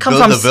mean, I come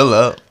Build from the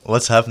villa.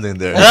 What's happening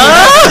there? No,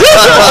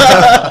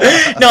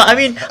 I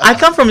mean, I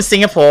come from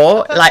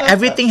Singapore. Like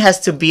everything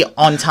has to be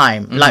on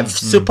time. Like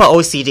super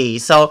OCD.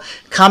 So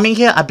coming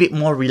here a bit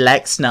more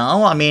relaxed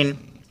now. I mean,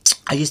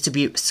 I used to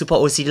be super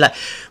OCD, like,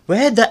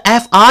 where the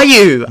F are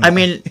you? I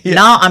mean,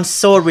 now I'm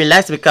so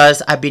relaxed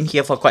because I've been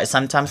here for quite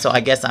some time, so I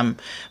guess I'm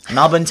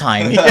Melbourne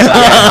time. All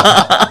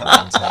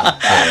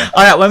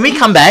right, when we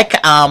come back,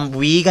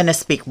 we're going to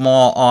speak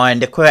more on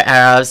the queer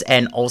Arabs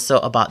and also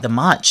about the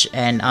march.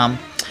 And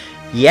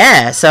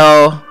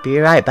so be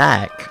right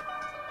back.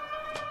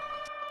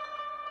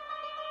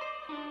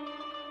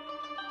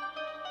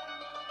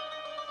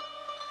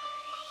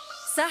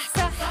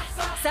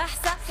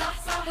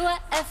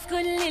 وقف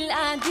كل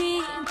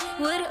القاعدين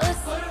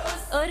وارقص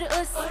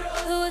ارقص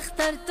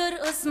واختار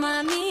ترقص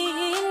مع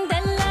مين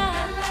دلع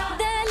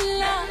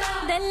دلع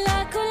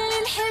دلع كل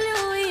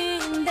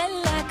الحلوين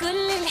دلع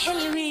كل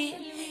الحلوين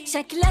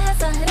شكلها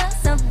سهرة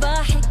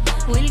صباحي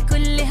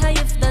والكل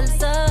هيفضل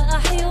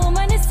صاحي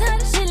وما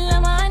نسهرش إلا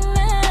مع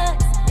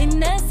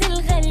الناس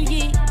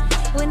الغاليين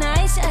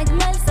ونعيش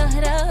أجمل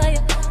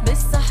سهرايا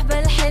بالصحبة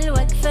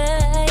الحلوة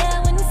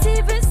كفاية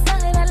ونسيب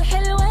السهرة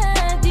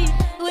الحلوة دي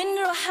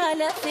ونروح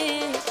على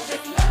فين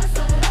شكلها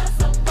سهرة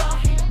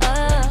صباحي كل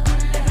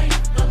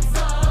هيفضل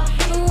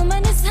صاحي وما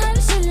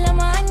نسهرش إلا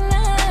مع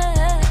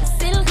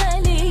الناس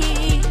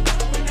الغاليين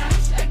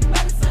ونعيش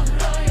أجمل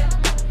سهرايا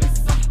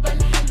بالصحبة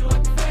الحلوة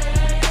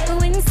كفاية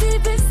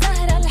ونسيب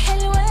السهرة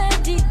الحلوة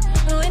دي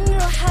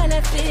ونروح على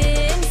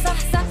فين صح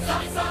صح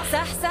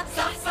صح صح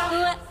صح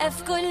وقف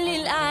كل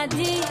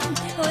القاعدين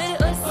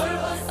وارقص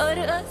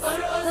ارقص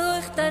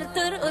واختار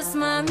ترقص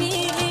مع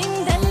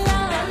مين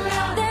دلع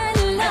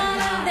دلع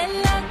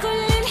دلع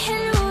كل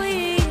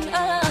الحلوين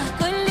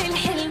كل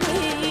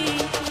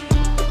الحلوين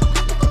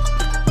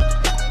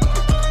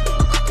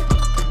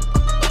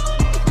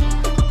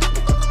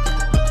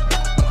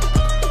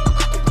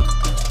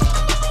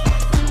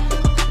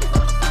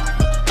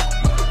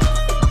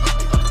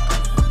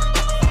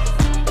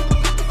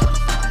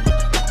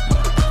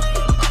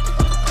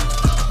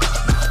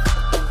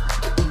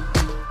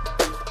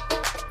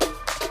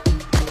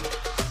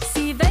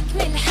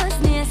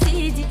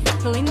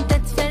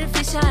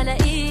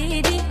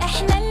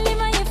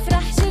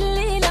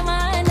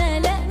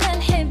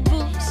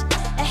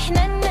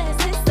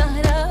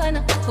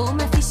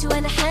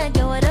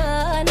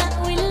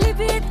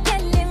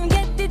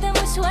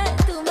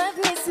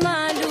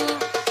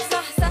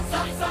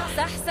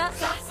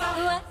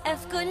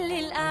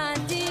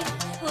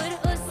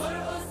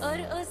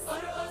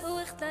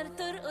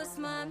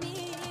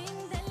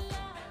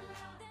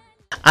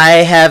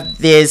I have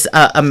this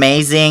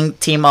amazing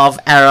team of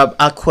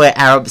queer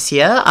Arabs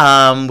here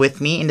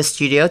with me in the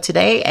studio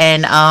today,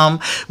 and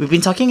we've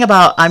been talking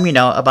about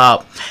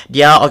about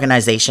their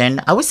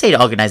organization. I would say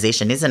the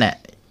organization, isn't it?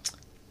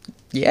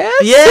 Yes.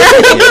 Yeah,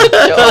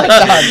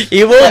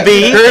 it will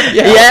be.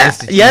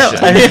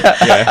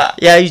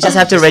 Yeah. You just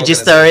have to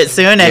register it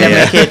soon and then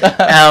make it.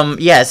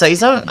 So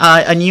it's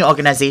a new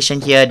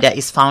organization here that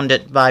is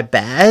founded by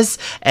Baz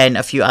and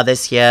a few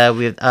others here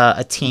with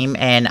a team,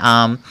 and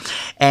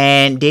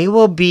they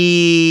will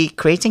be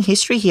creating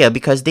history here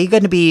because they're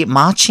going to be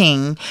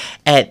marching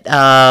at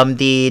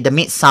the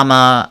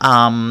Midsummer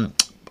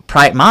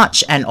Pride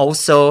March and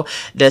also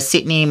the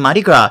Sydney Mardi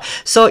Gras.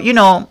 So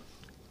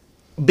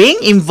being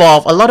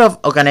involved, a lot of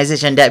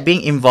organizations that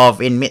being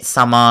involved in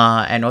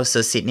Midsummer and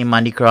also Sydney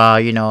Mardi Gras,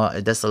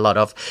 there's a lot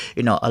of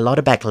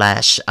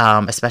backlash,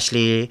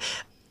 especially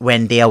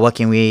when they are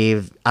working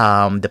with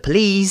the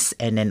police,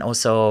 and then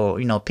also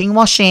pink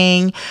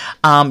washing.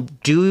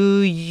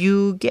 Do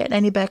you get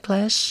any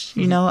backlash?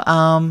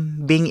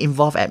 Being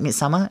involved at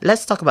Midsummer.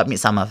 Let's talk about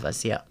Midsummer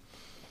first. Yeah.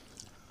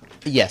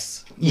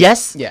 Yes.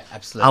 Yes. Yeah,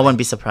 absolutely. I won't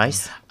be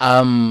surprised.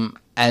 And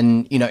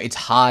it's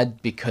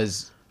hard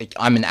because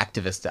I'm an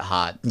activist at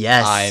heart.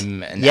 Yes.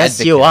 I'm an yes,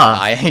 advocate. you are.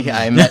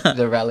 I'm at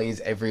the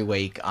rallies every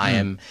week. I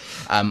am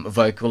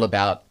vocal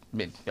about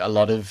a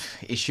lot of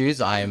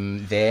issues.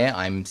 I'm there.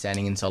 I'm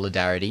standing in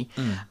solidarity.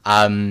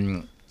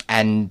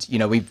 And,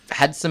 we've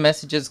had some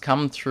messages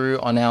come through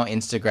on our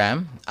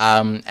Instagram,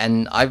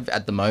 and I've,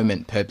 at the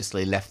moment,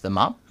 purposely left them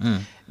up.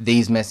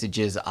 These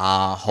messages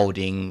are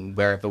holding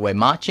wherever we're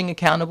marching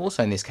accountable,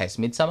 so in this case,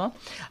 Midsummer,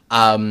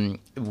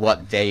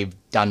 what they've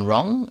done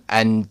wrong.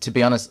 And to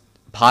be honest,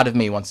 part of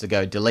me wants to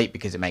go delete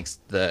because it makes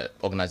the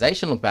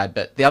organisation look bad,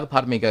 but the other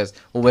part of me goes,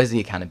 well, where's the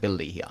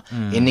accountability here?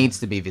 It needs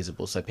to be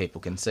visible so people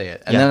can see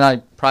it. And then I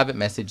private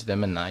message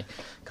them and I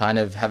kind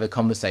of have a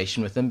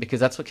conversation with them,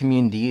 because that's what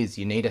community is.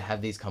 You need to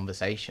have these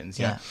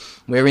conversations.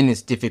 We're in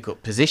this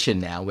difficult position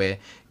now where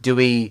do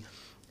we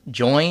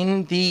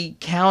join the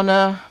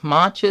counter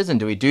marches and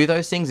do we do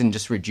those things and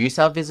just reduce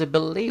our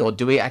visibility, or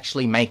do we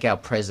actually make our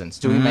presence?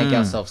 Do we make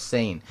ourselves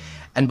seen?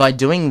 And by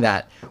doing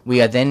that,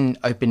 we are then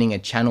opening a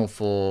channel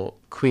for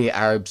queer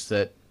Arabs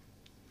that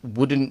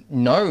wouldn't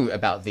know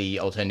about the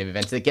alternative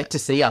events. They get to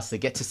see us. They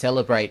get to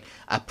celebrate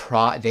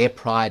their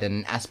pride and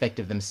an aspect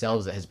of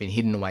themselves that has been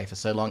hidden away for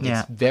so long.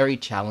 It's very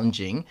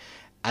challenging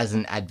as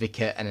an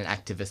advocate and an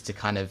activist to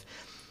kind of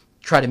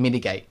try to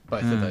mitigate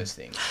both of those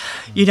things.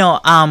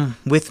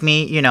 With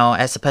me,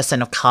 as a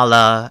person of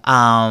color,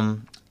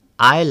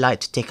 I like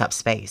to take up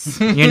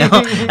space,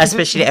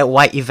 especially at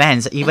white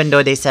events, even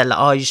though they said,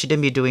 you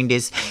shouldn't be doing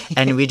this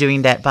and we're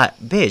doing that. But,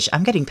 bitch,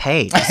 I'm getting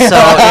paid. So,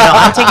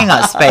 I'm taking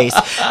up space.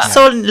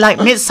 So,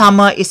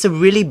 Midsummer is a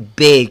really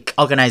big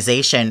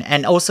organization,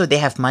 and also they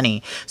have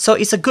money. So,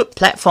 it's a good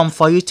platform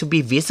for you to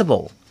be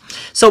visible.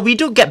 So we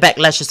do get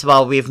backlash as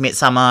well with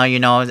Midsummer,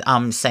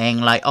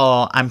 saying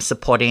I'm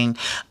supporting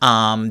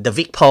the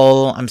Vic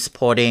poll, I'm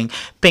supporting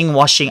pink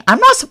washing. I'm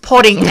not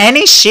supporting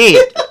any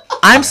shit.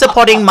 I'm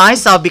supporting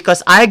myself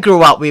because I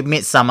grew up with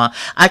Midsummer.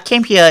 I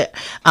came here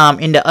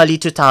in the early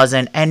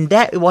 2000s, and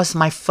that was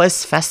my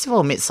first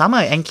festival, Midsummer,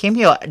 and came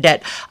here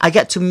that I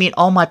get to meet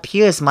all my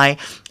peers, my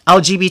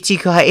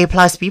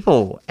LGBTQIA+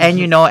 people, and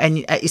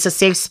and it's a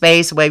safe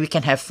space where we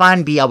can have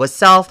fun, be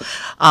ourselves,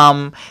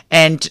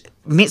 and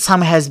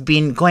Midsummer has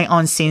been going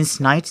on since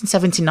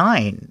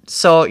 1979.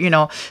 So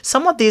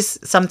some of these,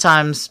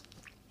 sometimes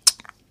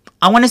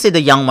I want to say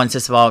the young ones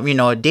as well,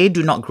 they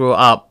do not grow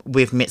up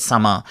with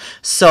Midsummer.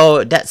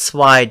 So that's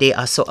why they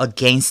are so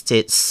against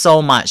it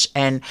so much.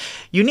 And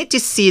you need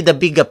to see the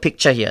bigger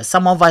picture here.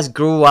 Some of us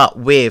grew up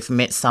with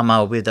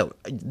Midsummer, with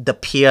the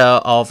peer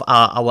of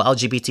our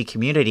LGBT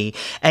community.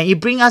 And it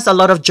brings us a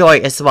lot of joy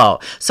as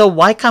well. So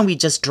why can't we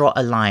just draw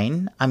a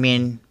line? I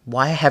mean,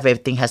 why have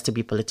everything has to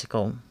be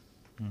political?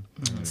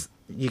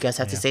 You guys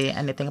have to say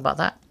anything about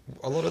that?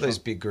 A lot of those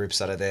big groups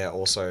that are there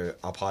also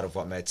are part of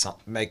what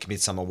make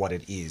Midsummer what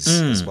it is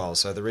as well.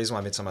 So the reason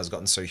why Midsummer has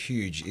gotten so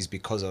huge is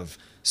because of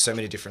so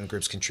many different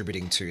groups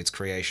contributing to its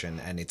creation,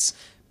 and it's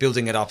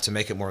building it up to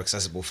make it more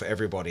accessible for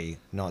everybody,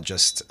 not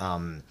just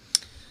the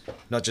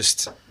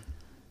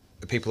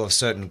people of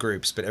certain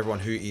groups, but everyone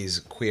who is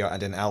queer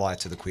and an ally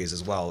to the queers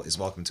as well is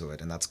welcome to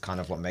it. And that's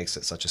kind of what makes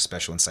it such a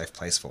special and safe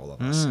place for all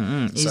of us.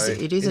 So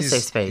it is a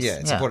safe space. Yeah,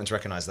 it's important to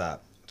recognize that.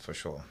 For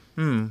sure.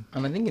 And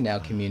I think in our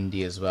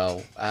community as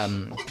well,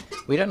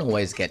 we don't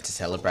always get to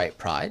celebrate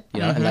Pride,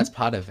 and that's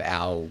part of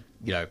our,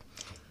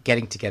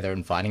 getting together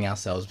and finding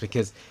ourselves,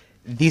 because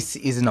this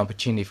is an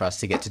opportunity for us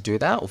to get to do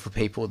that, or for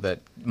people that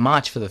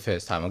march for the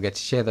first time or get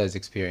to share those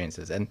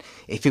experiences. And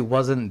if it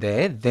wasn't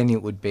there, then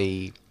it would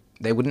be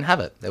they wouldn't have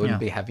it. They wouldn't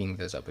Yeah. be having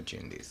those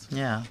opportunities.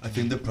 Yeah. I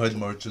think the Pride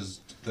marches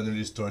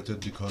generally started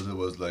because it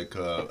was like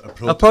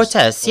a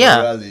protest, or yeah.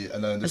 a rally,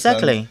 and I understand.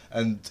 Exactly.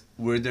 And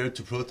we're there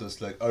to protest.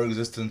 Like our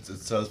existence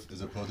itself is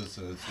a protest,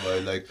 and it's why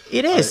like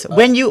It is. I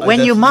when you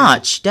definitely-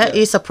 march, that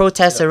is yeah. a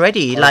protest Yeah.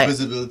 already. Our Like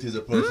visibility is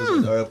a protest.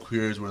 As Arab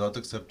queers, we're not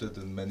accepted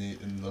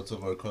in lots of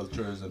our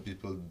cultures, and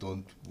people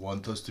don't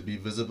want us to be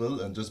visible.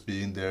 And just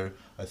being there,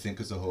 I think,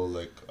 is a whole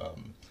like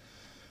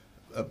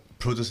a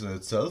protest in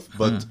itself.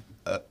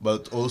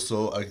 But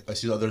also, I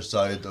see the other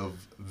side of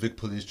Vic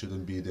Police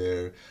shouldn't be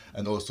there,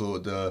 and also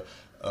the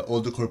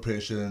all the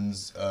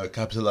corporations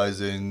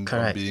capitalizing on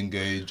Correct. being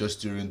gay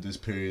just during this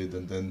period,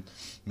 and then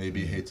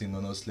maybe hating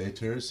on us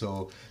later.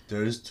 So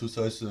there is two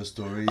sides to the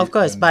story. of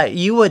course, and- but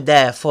you were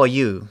there for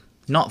you,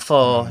 not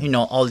for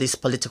all this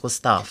political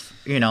stuff.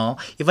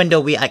 Even though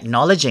we're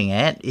acknowledging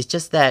it, it's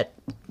just that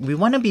we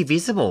want to be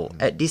visible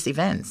at these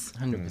events.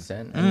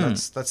 100%. And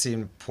that's the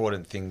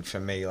important thing for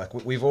me. Like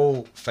we've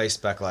all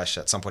faced backlash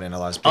at some point in our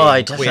lives, Oh,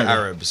 being definitely. queer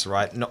Arabs,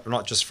 right?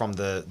 Not just from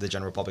the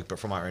general public, but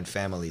from our own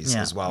families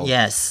Yeah. as well.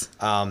 Yes.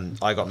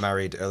 I got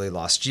married early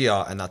last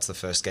year, and that's the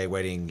first gay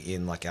wedding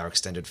in like our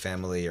extended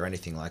family or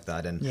anything like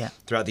that. And Yeah.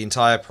 throughout the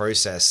entire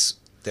process,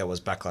 there was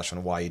backlash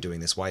on why are you doing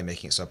this? Why are you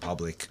making it so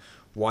public?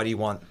 Why do you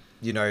want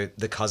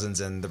the cousins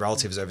and the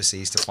relatives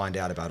overseas to find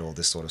out about all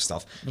this sort of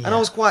stuff? And I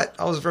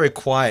was very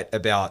quiet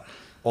about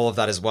all of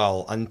that as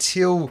well and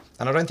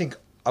I don't think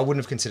I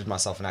wouldn't have considered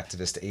myself an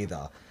activist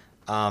either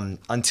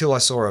until I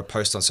saw a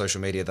post on social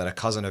media that a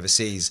cousin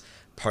overseas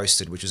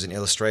posted, which was an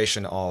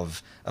illustration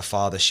of a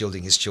father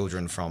shielding his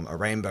children from a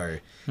rainbow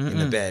in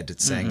the bed,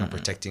 saying, I'm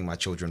protecting my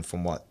children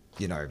from what,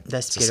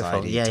 That's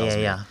society beautiful. Yeah, tells yeah,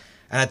 me. yeah.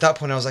 And at that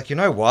point I was like, you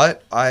know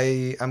what?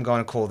 I am going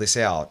to call this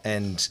out.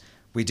 And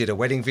we did a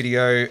wedding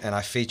video and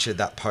I featured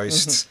that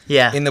post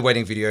Yeah. in the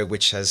wedding video,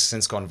 which has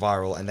since gone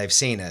viral and they've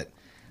seen it.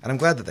 And I'm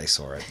glad that they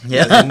saw it.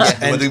 Yeah. The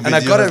wedding and I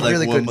video got a has, like,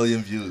 really 1 good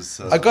million views.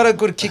 So. I got a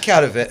good kick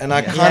out of it, and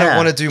I kind of Yeah.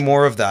 want to do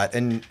more of that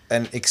and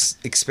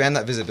expand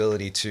that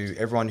visibility to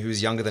everyone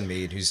who's younger than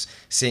me and who's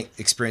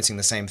experiencing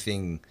the same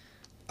thing.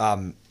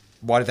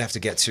 Why do they have to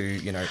get to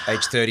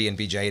age 30 and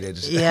be jaded?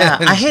 Yeah,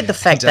 I hate the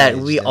fact that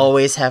Damaged, we and-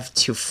 always have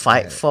to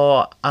fight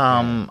for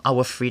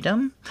our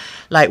freedom.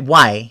 Like,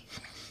 why?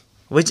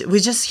 We're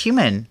just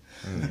human.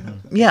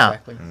 Yeah.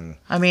 Exactly.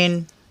 I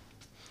mean,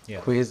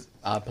 Queers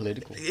are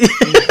political.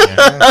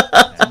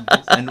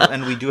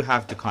 and we do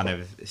have to kind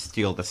of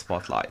steal the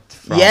spotlight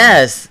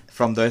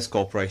from those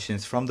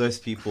corporations, from those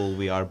people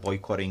we are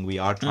boycotting, we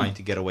are trying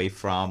to get away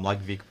from, like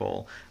Vic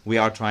Paul. We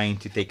are trying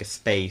to take a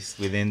space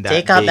within that.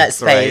 Take out big that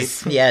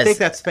space, parade. yes. Take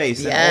that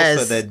space. Yes. And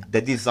also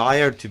the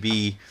desire to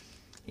be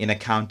in a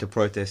counter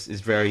protest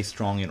is very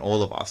strong in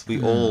all of us.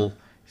 We all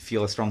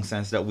feel a strong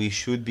sense that we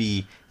should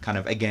be kind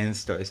of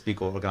against those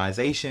big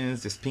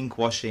organizations, this pink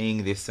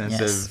washing, this sense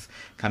Yes. of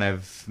kind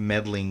of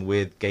meddling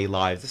with gay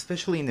lives,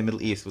 especially in the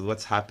Middle East with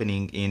what's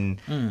happening in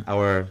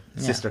our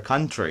sister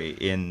country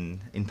in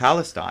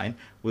Palestine,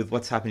 with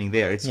what's happening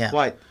there. It's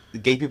quite,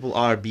 gay people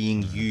are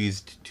being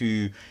used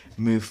to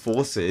move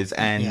forces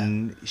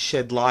and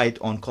shed light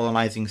on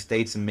colonizing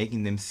states and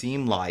making them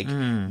seem like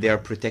they're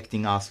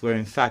protecting us, where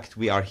in fact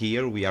we are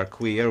here, we are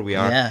queer,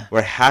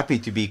 we're happy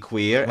to be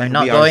queer. We're and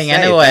not we are going safe,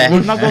 anywhere. and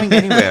we're not going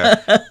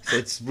anywhere. So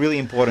it's really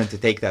important to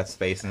take that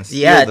space and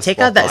steal the take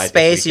out that spotlight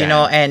if space, we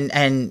can.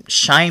 and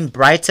shine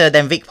brighter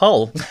than Vic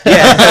Paul.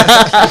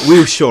 Yeah,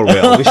 we sure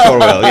will. We sure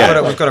will.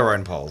 Yeah. We've got our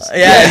own polls.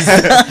 Yes.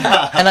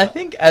 And I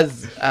think,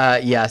 as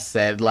Yas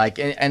said, like,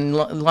 and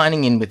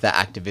lining in with the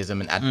activism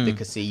and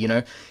advocacy,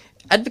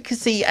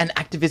 advocacy and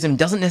activism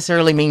doesn't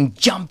necessarily mean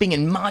jumping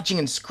and marching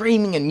and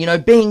screaming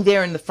and, being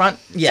there in the front.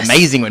 Yes. It's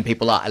amazing when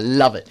people are. I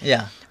love it.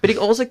 Yeah. But it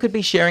also could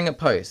be sharing a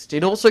post.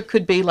 It also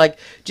could be like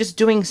just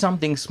doing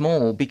something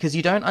small, because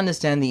you don't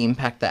understand the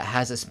impact that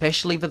has,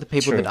 especially for the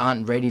people that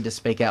aren't ready to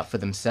speak out for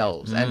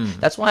themselves. And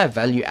that's why I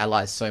value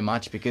allies so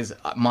much, because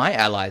my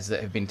allies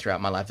that have been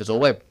throughout my life has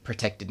always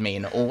protected me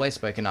and always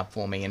spoken up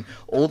for me and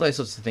all those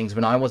sorts of things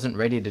when I wasn't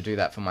ready to do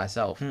that for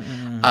myself.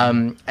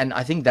 And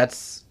I think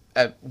that's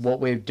what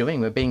we're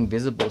doing. We're being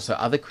visible so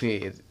other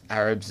queer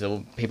Arabs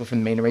or people from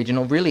the MENA region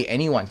or really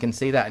anyone can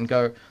see that and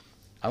go,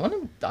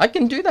 I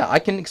can do that. I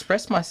can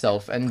express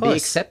myself and be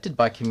accepted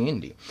by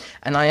community.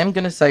 And I am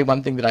going to say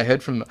one thing that I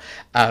heard from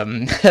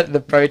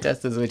the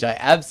protesters, which I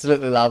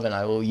absolutely love, and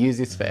I will use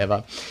this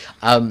forever.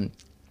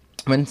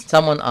 When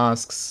someone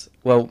asks,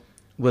 well,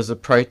 was a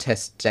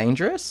protest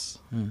dangerous?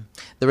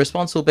 The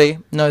response will be,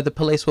 no, the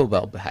police were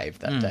well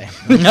behaved that day.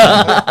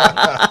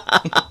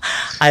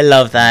 I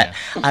love that.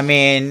 I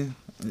mean,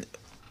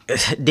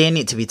 they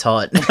need to be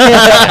taught.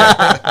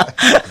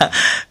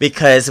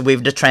 Because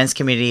with the trans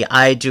community,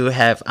 I do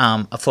have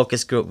a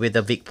focus group with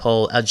the Vic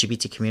Paul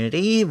LGBT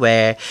community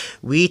where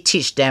we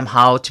teach them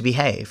how to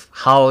behave,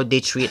 how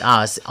they treat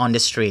us on the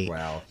street.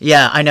 Wow.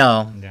 Yeah, I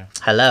know. Yeah.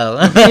 Hello.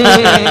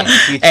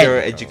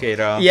 Teacher,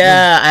 educator.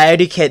 Yeah, I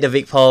educate the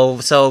Vic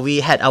Paul. So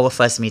we had our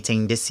first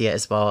meeting this year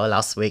as well,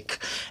 last week.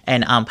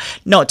 And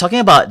talking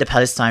about the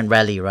Palestine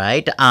rally,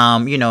 right?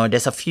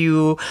 There's a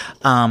few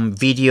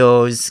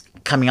videos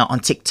coming out on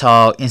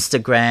TikTok,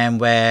 Instagram,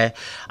 where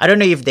I don't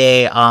know if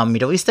they are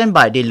Middle Eastern,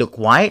 but they look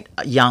white,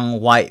 young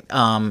white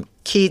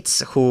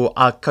kids who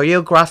are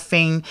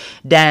choreographing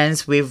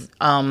dance with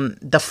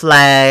the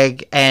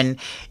flag, and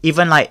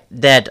even like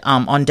that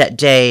on that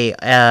day,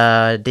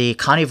 the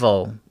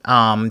carnival,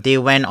 they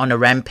went on a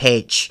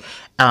rampage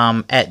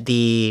at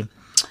the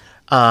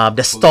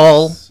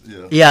stall.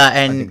 Yeah,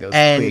 I think it was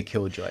and Queer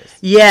Killjoys.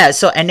 yeah,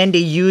 so and then they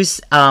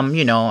use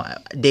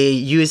they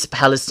use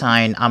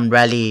Palestine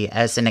rally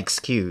as an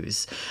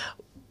excuse.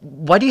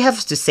 What do you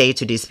have to say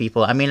to these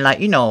people? I mean, like,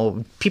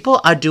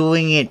 people are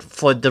doing it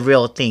for the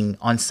real thing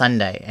on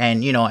Sunday,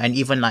 and and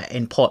even like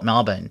in Port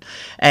Melbourne,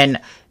 and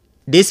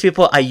these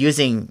people are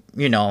using,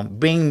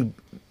 bring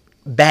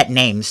bad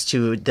names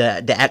to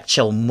the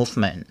actual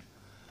movement.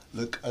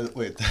 Look,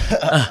 wait.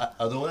 I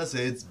don't want to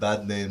say it's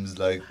bad names.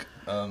 Like,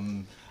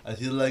 I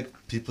feel like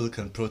people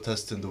can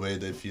protest in the way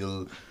they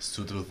feel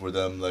suitable for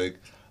them. Like,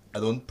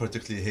 I don't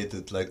particularly hate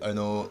it. Like, I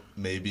know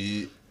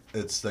maybe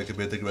it's like a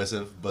bit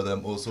aggressive, but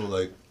I'm also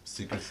like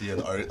secretly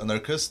an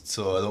anarchist,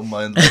 so I don't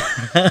mind.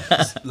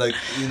 Like,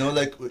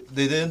 like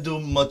they didn't do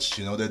much.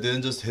 They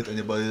didn't just hit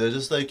anybody. They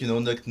just like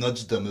like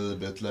nudged them a little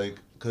bit, like,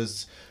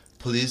 because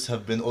police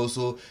have been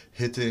also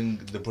hitting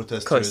the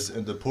protesters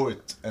in the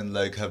port, and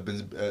like have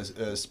been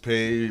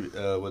spray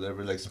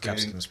whatever, like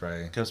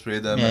spraying cap spray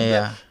them. Yeah, and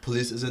yeah. the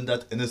police isn't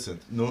that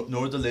innocent.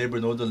 Nor the labor,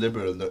 nor the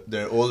liberal.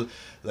 They're all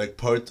like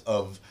part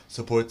of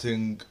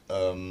supporting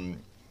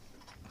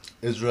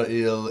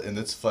Israel in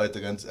its fight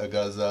against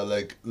Gaza.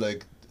 Like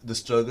the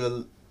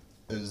struggle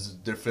is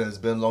different. It's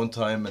been a long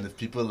time, and if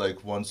people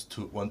like want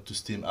to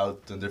steam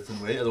out in a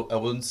different way, I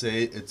wouldn't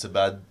say it's a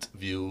bad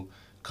view,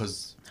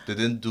 because they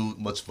didn't do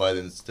much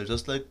violence. They're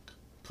just like,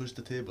 push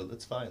the table.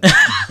 That's fine.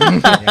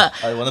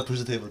 I want to push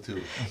the table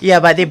too. Yeah,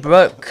 but they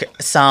broke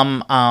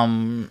some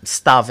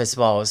stuff as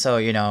well.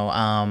 So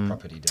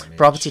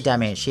property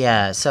damage.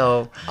 Yeah.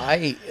 So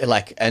I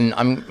like, and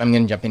I'm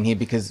going to jump in here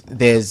because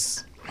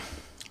there's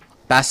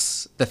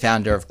Bass, the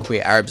founder of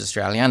Queer Arabs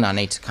Australia, and I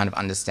need to kind of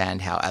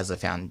understand how, as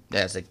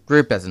a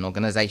group, as an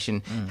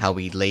organisation, how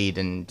we lead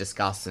and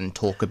discuss and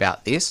talk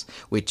about this,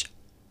 which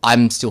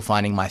I'm still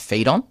finding my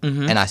feet on,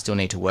 and I still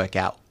need to work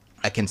out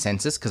a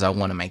consensus because I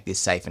want to make this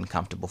safe and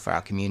comfortable for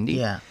our community.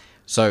 Yeah.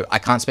 So I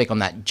can't speak on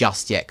that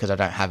just yet because I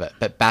don't have it.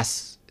 But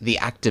Bass, the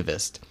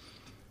activist,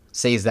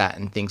 sees that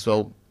and thinks,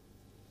 well,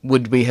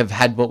 would we have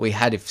had what we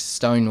had if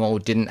Stonewall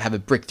didn't have a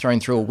brick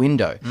thrown through a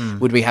window?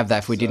 Would we have that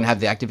if we didn't have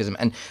the activism?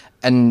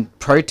 And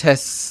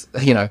protests,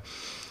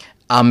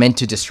 are meant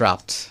to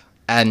disrupt.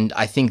 And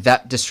I think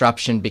that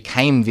disruption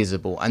became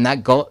visible, and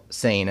that got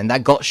seen, and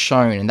that got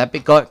shown, and that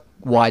got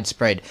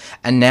widespread.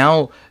 And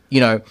now,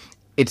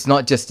 it's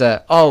not just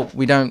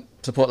we don't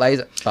support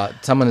laser, but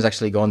someone has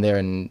actually gone there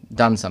and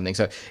done something.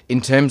 So in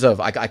terms of,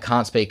 I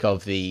can't speak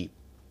of the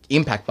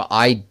impact, but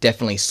I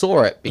definitely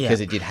saw it because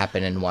it did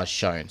happen and was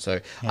shown. So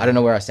I don't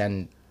know where I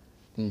stand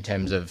in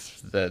terms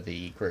of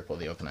the group or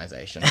the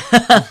organisation.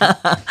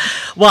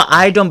 Well,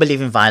 I don't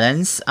believe in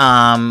violence.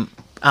 I'm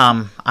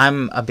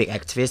a big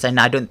activist, and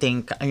I don't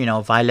think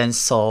violence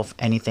solve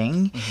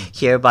anything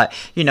here. But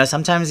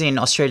sometimes in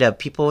Australia,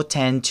 people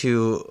tend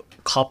to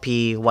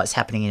copy what's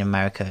happening in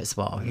America as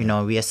well.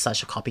 We are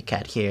such a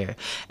copycat here,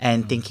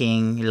 and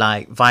thinking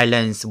like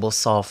violence will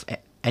solve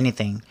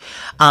anything.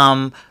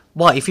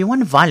 Well, if you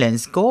want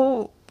violence,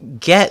 go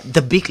get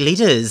the big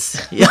leaders.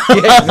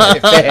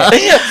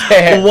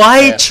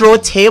 Why throw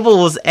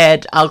tables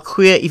at our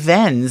queer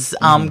events?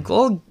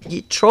 Go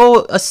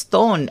throw a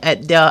stone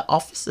at their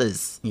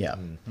offices. Yeah.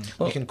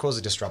 You can cause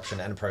a disruption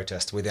and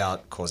protest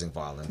without causing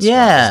violence. Yeah.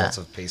 Right? There's lots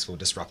of peaceful,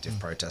 disruptive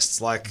protests,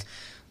 like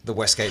the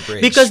Westgate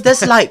Bridge. Because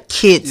there's like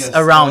kids Yes,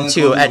 around I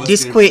too. wanna At go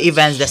these to queer Westgate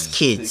events, Bridge. there's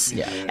kids.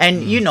 Yeah.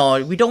 And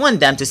we don't want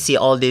them to see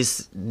all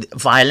this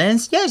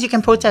violence. Yes, you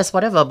can protest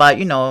whatever, but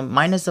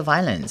minus the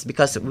violence,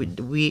 because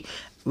we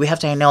have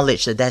to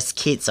acknowledge that there's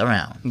kids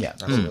around. Yeah.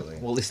 Absolutely.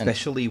 Well,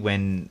 especially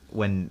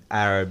when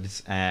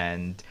Arabs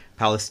and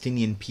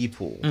Palestinian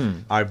people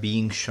are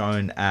being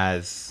shown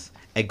as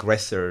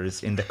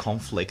aggressors in the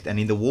conflict and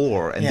in the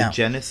war and the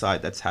genocide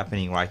that's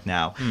happening right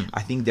now.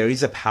 I think there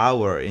is a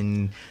power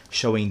in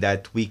showing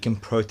that we can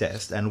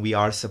protest and we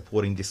are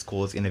supporting this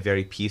cause in a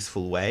very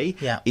peaceful way.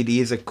 Yeah. It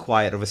is a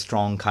quite of a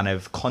strong kind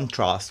of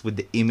contrast with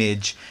the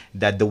image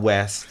that the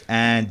West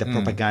and the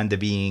propaganda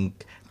being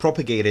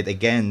propagated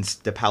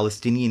against the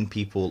Palestinian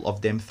people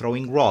of them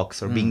throwing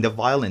rocks or being the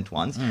violent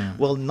ones.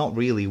 Well, not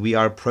really. We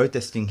are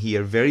protesting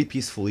here very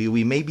peacefully.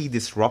 We may be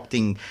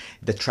disrupting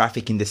the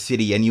traffic in the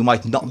city, and you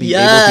might not be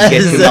able to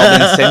get to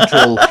Melbourne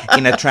Central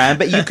in a tram,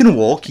 but you can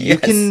walk. You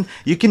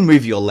can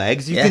move your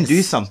legs. You can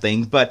do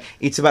something. But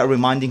it's about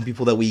reminding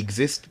people that we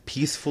exist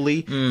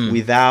peacefully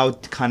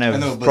without kind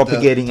of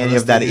propagating any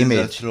of that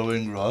image.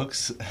 Throwing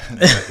rocks.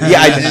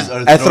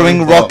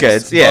 Throwing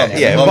rockets.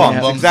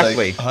 Bombs,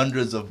 exactly. Like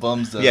hundreds of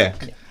bombs. Yeah.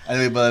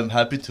 Anyway, but I'm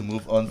happy to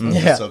move on from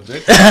the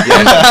subject.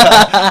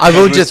 I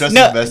will just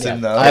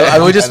I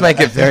will just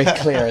make it very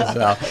clear as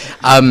well.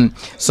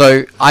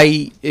 So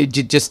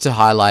just to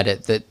highlight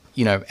it, that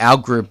our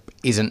group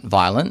isn't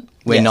violent.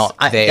 We're Yes, not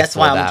there that's for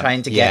why I'm that.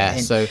 trying to yeah,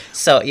 get in.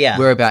 So yeah.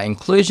 we're about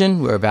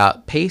inclusion, we're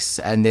about peace,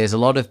 and there's a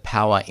lot of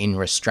power in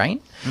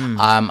restraint.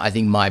 I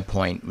think my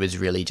point was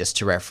really just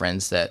to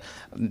reference that,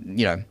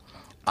 you know,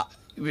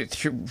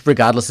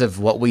 regardless of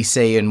what we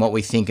see and what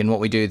we think and what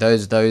we do,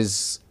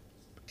 those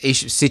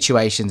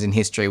situations in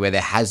history where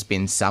there has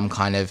been some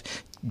kind of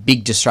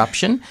big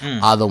disruption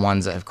are the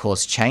ones that, of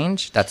course,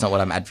 change. That's not what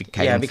I'm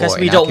advocating for. Yeah, because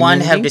we in our don't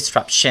want to have community.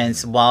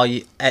 disruptions while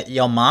at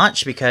your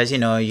march, because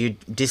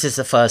this is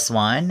the first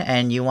one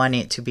and you want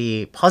it to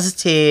be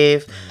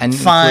positive and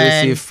fun,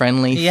 inclusive,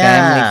 friendly,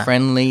 family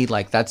friendly.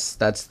 Like that's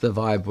the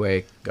vibe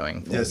we're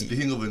going for. Yeah,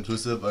 speaking of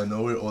inclusive, I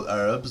know we're all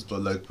Arabs,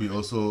 but like we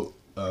also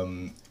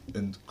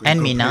And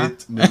Mina.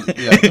 Mina,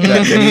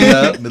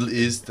 Middle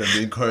East, and we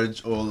encourage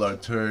all our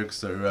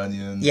Turks, our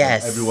Iranians,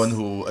 Yes. everyone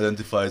who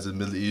identifies in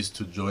Middle East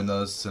to join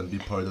us and be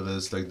part of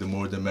us. Like the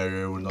more the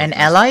merrier. We're not and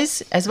just- allies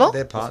as well.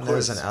 Their partners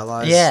course. and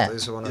allies, Yeah.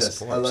 those who want to Yes,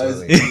 support. allies.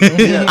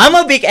 Absolutely. I'm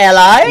a big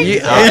ally.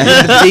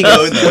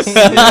 Join us.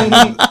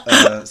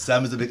 And,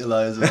 Sam is a big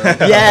ally as well.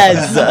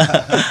 Yes.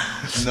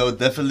 No,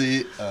 definitely.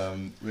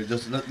 We're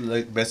just not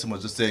like Bassem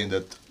was just saying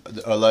that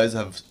the allies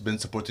have been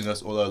supporting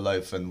us all our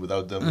life, and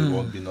without them, we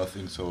won't be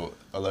nothing. So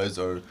allies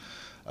are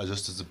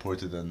just as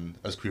supported and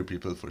as queer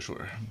people for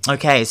sure.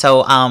 Okay,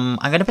 so I'm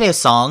gonna play a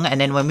song, and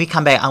then when we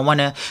come back, I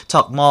wanna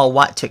talk more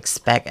what to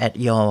expect at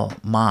your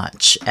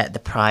march, at the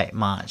Pride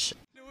March.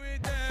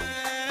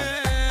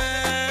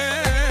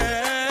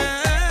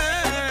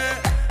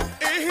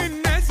 ايه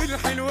الناس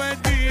الحلوة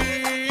دي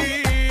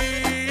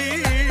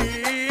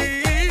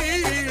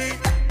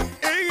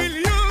ايه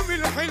اليوم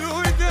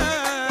الحلو ده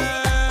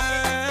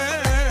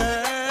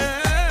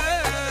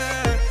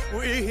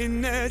وايه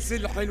الناس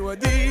الحلوة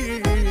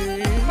دي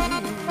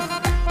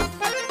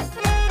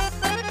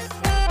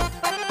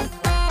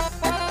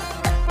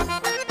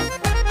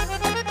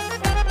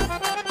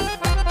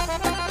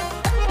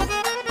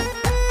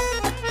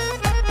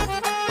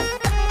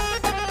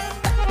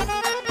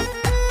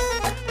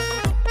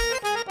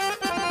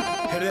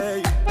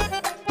رايق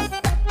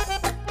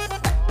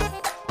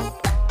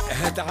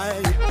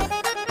هتعايق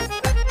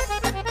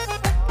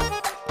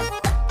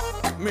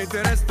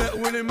مترستق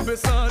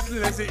والانبساط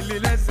لازق لي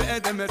لزقه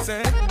ده ما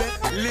صدق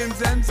اللي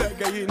مزمزق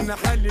جاي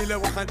نحلي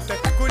لو حتى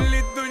كل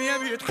الدنيا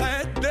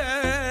بيتحدى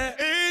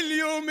ايه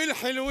اليوم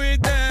الحلو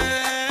ده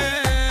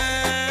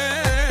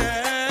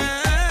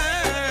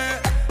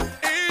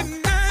إيه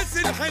الناس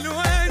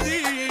الحلوه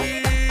دي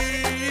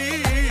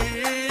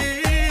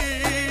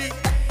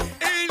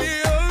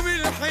اليوم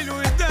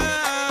الحلو ده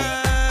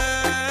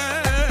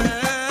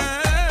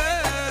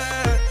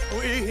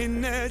وايه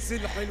الناس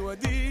الحلوه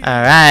دي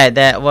All right,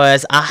 that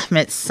was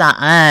Ahmed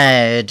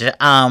Saad.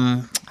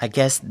 I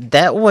guess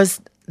that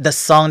was the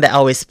song that I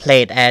always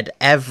played at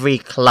every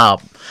club,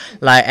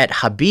 like at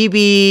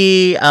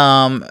Habibi.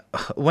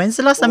 When's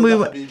the last time we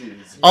were?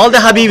 All the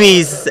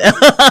Habibis.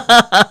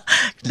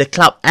 The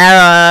Club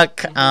Arak.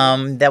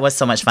 That was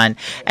so much fun.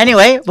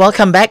 Anyway,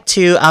 welcome back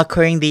to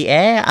Queering the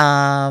Air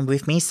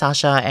with me,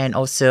 Sasha, and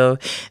also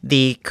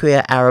the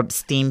Queer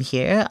Arabs team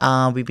here.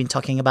 We've been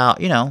talking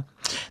about,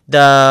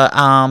 the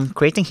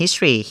creating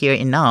history here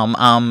in Naum,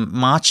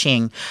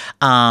 marching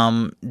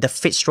the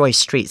Fitzroy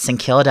Streets in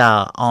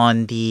Kilda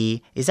on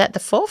the, is that the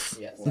 4th?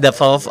 Yes. The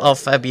 4th of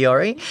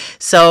February.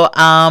 So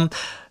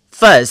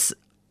first,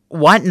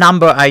 what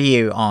number are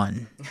you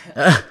on?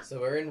 So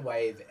we're in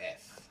wave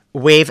F.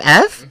 Wave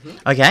F?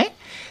 Okay.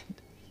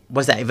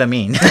 What does that even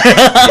mean?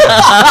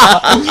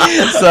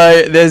 So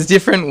there's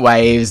different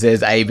waves.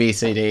 There's A, B,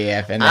 C, D, E,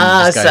 F, and then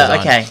it just goes on.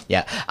 Okay.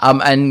 Yeah.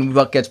 And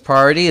what gets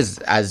priority is,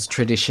 as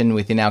tradition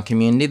within our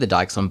community, the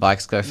Dykes on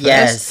Bikes go first.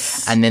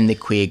 Yes. And then the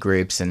queer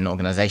groups and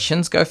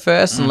organisations go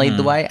first and lead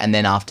the way. And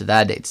then after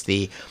that, it's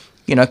the,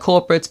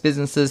 corporates,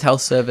 businesses,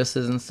 health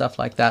services, and stuff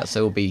like that. So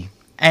it'll be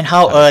And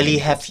how early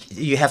have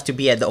you have to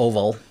be at the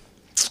Oval?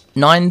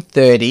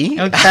 9:30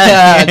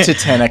 Okay. to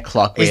 10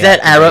 o'clock. Is we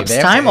that have to be Arabs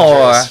there. time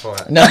or?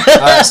 No.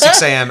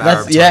 6 a.m.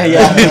 Arab time.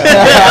 Yeah.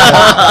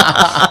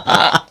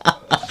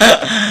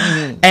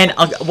 And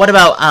what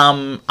about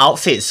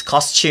outfits,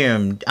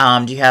 costume?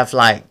 Do you have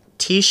like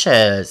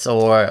T-shirts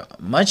or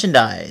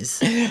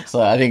merchandise?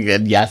 So I think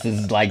that Yas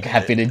is like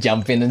happy to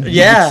jump in and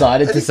Yeah.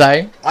 excited to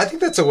say. I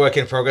think that's a work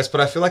in progress,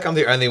 but I feel like I'm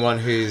the only one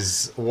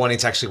who's wanting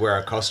to actually wear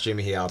a costume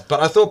here. But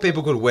I thought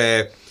people could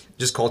wear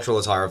just cultural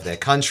attire of their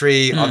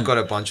country. I've got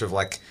a bunch of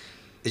like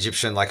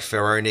Egyptian like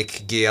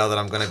pharaonic gear that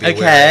I'm going to be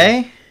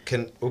wearing.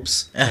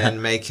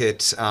 Can make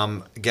it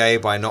gay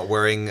by not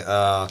wearing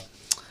a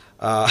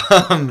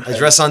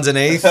dress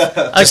underneath.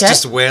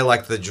 Just wear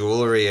like the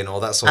jewelry and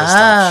all that sort of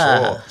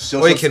stuff.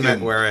 Sure. Or you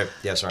can wear it.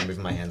 Yeah, sorry, I'm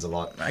moving my hands a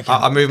lot.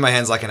 I move my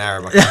hands like an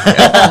Arab.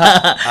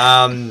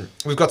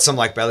 We've got some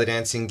like belly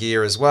dancing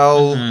gear as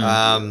well.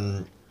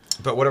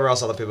 But whatever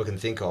else other people can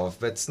think of,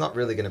 but it's not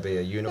really going to be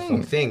a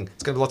uniform thing.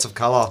 It's going to be lots of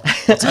colour,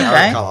 lots of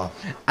Arab colour.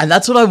 And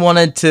that's what I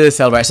wanted to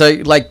celebrate.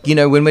 So, like,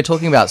 when we're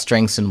talking about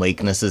strengths and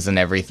weaknesses and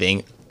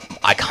everything,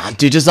 I can't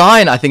do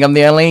design. I think I'm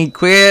the only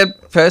queer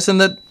person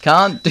that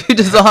can't do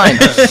design.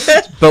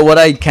 But what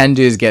I can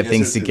do is get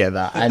things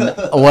together. And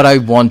what I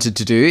wanted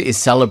to do is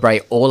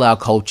celebrate all our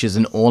cultures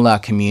and all our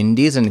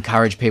communities and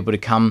encourage people to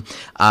come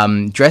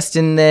dressed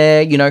in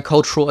their,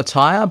 cultural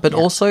attire, but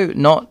also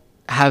not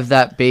have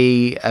that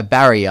be a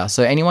barrier.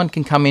 So anyone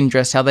can come in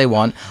dressed how they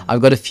want.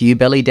 I've got a few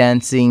belly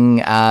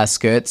dancing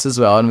skirts as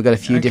well, and we've got a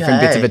few different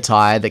bits of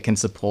attire that can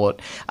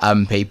support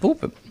people.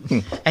 But,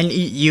 And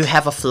you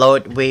have a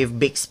float with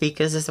big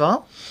speakers as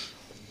well?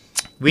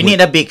 We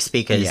need a big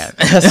speakers. Yeah.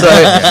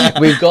 So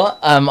we've got,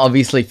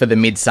 obviously for the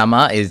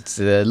midsummer, it's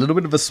a little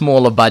bit of a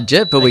smaller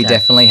budget, but we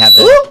definitely have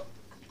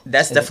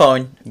That's the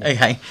phone.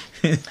 Okay.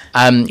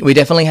 we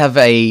definitely have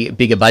a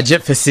bigger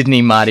budget for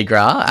Sydney Mardi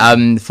Gras.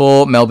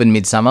 For Melbourne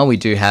Midsummer, we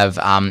do have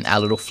our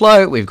little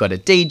float. We've got a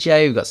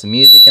DJ. We've got some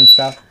music and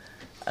stuff.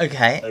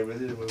 Okay.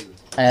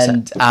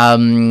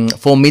 And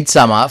for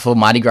Midsummer, for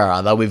Mardi Gras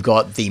rather, we've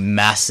got the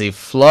massive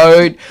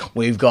float.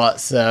 We've got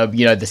some,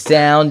 the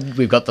sound.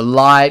 We've got the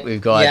light.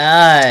 We've got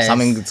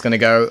something that's going to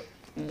go,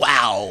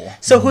 wow.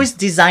 So who's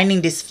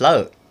designing this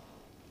float?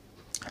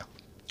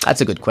 That's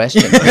a good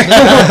question.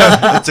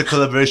 It's a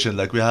collaboration.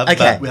 Like we have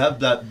Okay. we have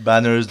that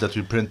banners that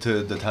we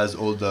printed that has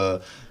all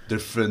the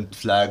different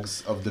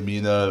flags of the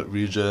MENA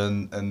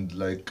region and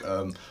like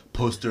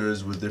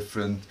posters with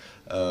different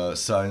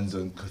signs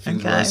and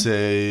things we want to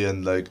say,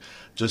 and like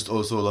just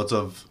also lots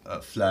of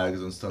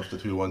flags and stuff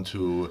that we want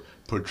to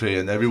portray,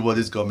 and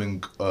everybody's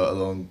coming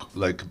along,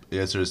 like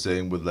Yasser is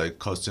saying, with like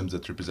costumes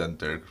that represent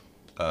their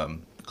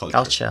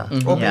culture.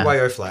 Or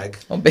BYO flag.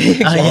 Oh, big.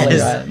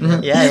 Yes.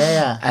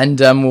 Yeah. And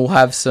we'll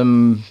have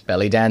some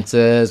belly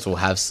dancers. We'll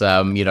have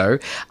some,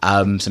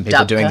 some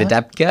people doing the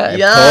dabka, of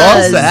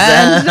Yes. course.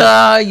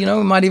 And,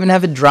 we might even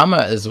have a drummer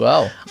as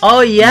well. Oh,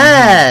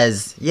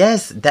 yes.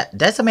 Yes.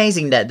 That's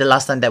amazing that the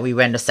last time that we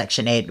went to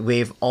Section 8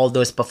 with all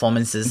those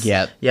performances.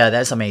 Yeah. Yeah,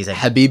 that's amazing.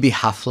 Habibi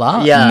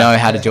Hafla. Yeah. Know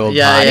how to do a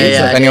Yeah, party. yeah, So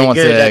yeah. if anyone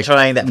wants Good a at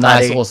trying that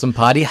nice, party. awesome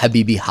party,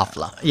 Habibi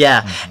Hafla.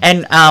 Yeah.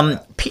 And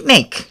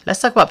picnic.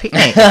 Let's talk about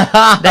picnic.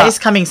 That is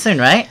coming soon,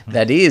 right?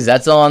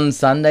 That's on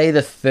Sunday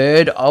the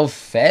 3rd of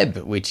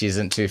Feb, which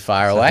isn't too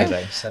far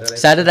away.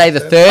 Saturday the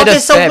 3rd Okay,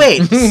 of so Feb.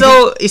 wait.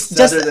 So it's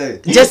Saturday.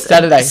 just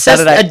Saturday. just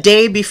a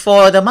day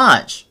before the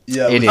march.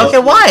 Yeah, It we is. thought- Okay,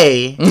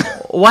 why?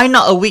 Why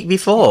not a week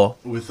before?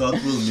 We thought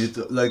we'll meet,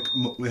 like,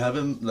 we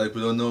haven't, like,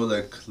 we don't know,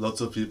 like, lots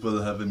of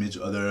people haven't met each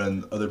other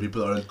and other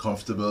people aren't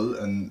comfortable,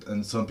 and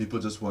some people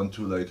just want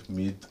to, like,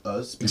 meet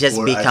us. Just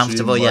before be actually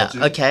comfortable, yeah.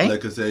 marching. Okay.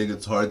 Like I'm saying,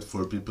 it's hard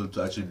for people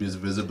to actually be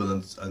visible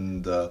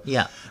and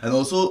Yeah. And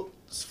also,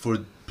 for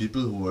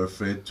people who are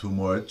afraid to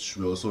march,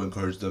 we also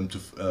encourage them to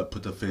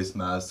put a face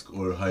mask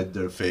or hide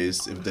their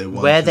face if they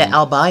want Wear to. the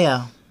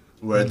albaya.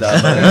 Wear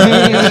that.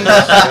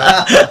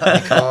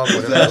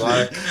 Whatever you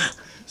like.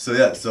 So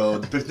yeah, so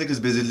the picnic is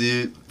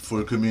basically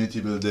for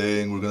community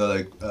building. We're gonna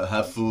like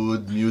have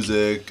food,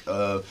 music,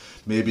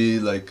 maybe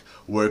like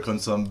work on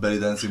some belly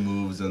dancing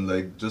moves and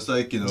like just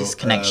like Just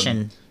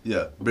connection.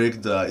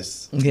 break the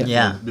ice.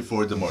 Yeah.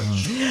 Before the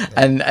march.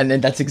 And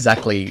that's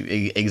exactly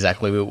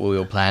what we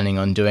were planning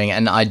on doing.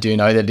 And I do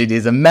know that it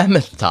is a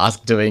mammoth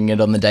task doing it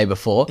on the day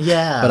before.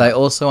 Yeah. But I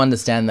also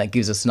understand that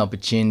gives us an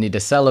opportunity to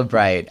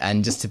celebrate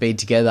and just to be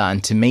together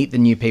and to meet the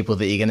new people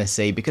that you're going to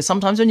see. Because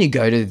sometimes when you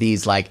go to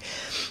these like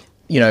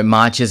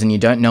marches and you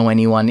don't know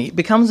anyone, it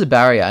becomes a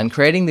barrier, and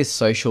creating this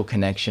social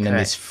connection and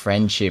this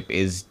friendship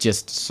is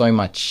just so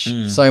much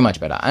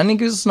better. And it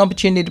gives us an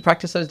opportunity to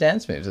practice those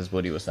dance moves, as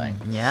Woody was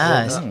saying.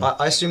 Yes.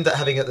 I assume that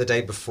having it the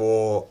day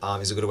before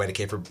is a good way to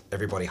keep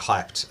everybody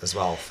hyped as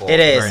well. For It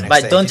the is, very next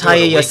but day. don't If you do it a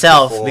tire week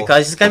yourself before,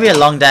 because it's gonna be a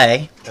long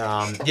day.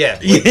 yeah.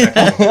 Exactly.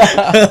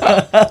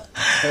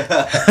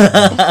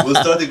 We're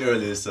starting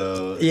early,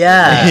 so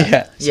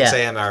Yeah. 6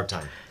 a.m. Arab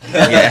time.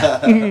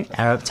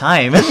 Arab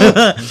time.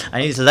 I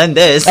need to learn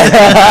this.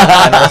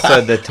 And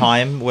also the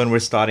time when we're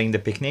starting the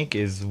picnic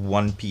is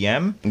 1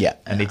 p.m. Yeah.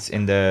 And it's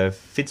in the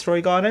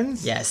Fitzroy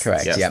Gardens. Yes.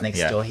 Correct, Just yeah. next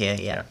Yeah. door here.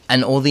 Yeah.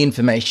 And all the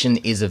information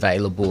is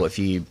available if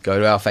you go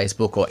to our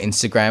Facebook or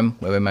Instagram,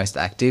 where we're most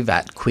active,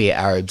 at Queer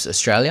Arabs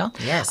Australia.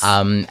 Yes.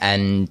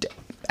 And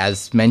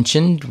as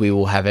mentioned, we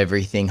will have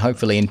everything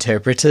hopefully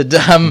interpreted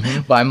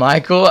by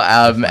Michael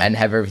and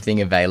have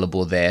everything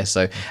available there.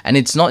 So, and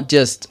it's not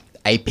just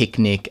a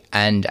picnic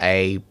and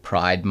a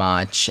Pride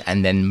March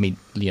and then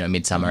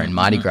Midsummer and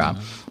Mardi Gras.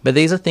 But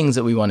these are things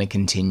that we want to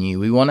continue.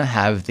 We want to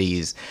have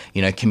these,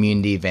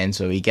 community events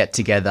where we get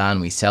together and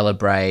we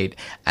celebrate,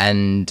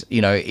 and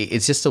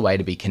it's just a way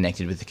to be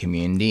connected with the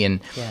community.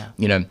 And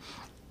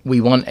we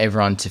want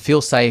everyone to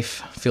feel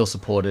safe, feel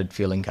supported,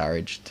 feel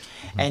encouraged.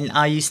 And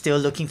are you still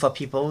looking for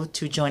people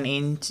to join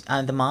in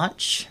the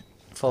march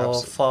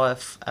for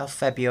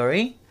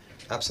February?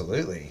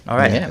 Absolutely. All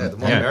right. Yeah. The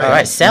more Yeah. the merrier. All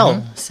right.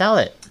 Sell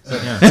it.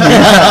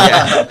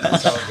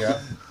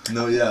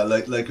 No, yeah,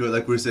 like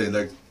we're saying,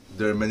 like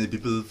there are many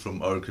people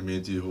from our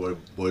community who are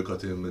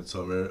boycotting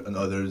Midsummer and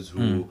others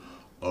who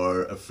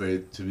are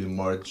afraid to be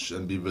march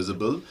and be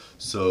visible.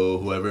 So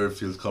whoever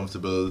feels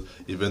comfortable,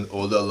 even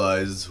all the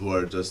allies who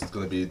are just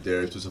gonna be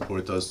there to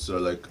support us,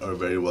 are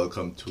very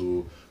welcome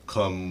to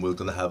come. We're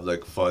gonna have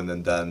like fun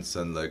and dance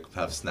and like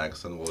have snacks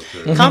and water.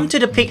 Come to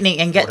the picnic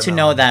and get to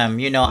know them.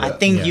 You know, I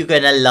think you're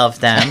gonna love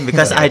them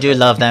because I do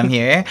love them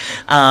here.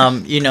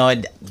 You know,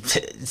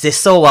 they're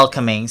so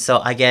welcoming. So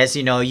I guess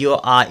you know you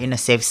are in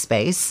a safe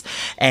space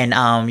and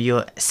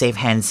you're safe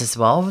hands as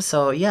well. So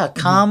yeah,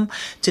 come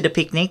to the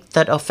picnic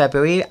 3rd of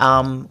February.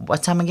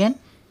 What time again?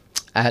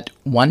 At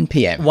 1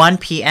 p.m. 1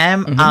 p.m.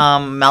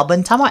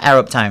 Melbourne time or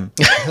Arab time?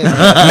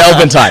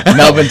 Melbourne time.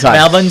 Melbourne time.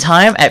 Melbourne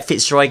time at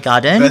Fitzroy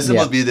Garden. Best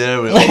will be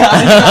there. We'll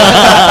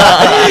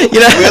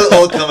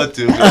all come at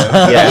 2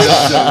 p.m.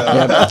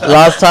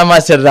 Last time I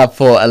set it up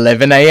for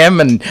 11 a.m.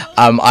 and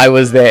I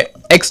was there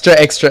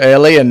extra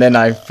early, and then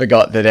I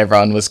forgot that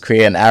everyone was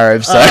queer and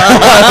Arab, so I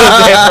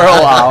was there for a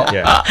while.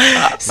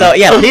 So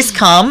yeah, please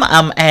come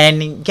and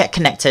get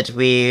connected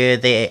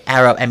with the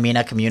Arab and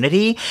MENA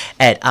community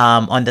at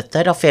on the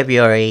 3rd of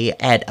February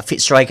at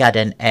Fitzroy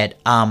Garden at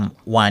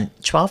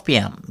 12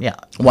 p.m. Yeah,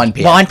 1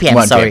 p.m. 1 p.m.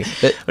 1 Sorry,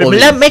 p.m.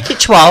 let's make it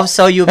 12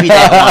 so you'll be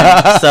there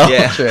at 1. So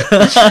True.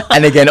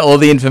 And again, all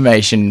the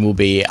information will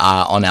be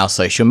on our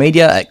social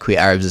media at Queer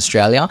Arabs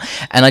Australia.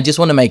 And I just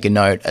want to make a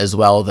note as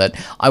well that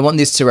I want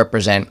this to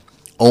represent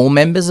all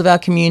members of our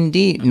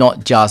community,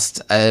 not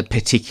just a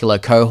particular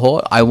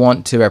cohort. I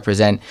want to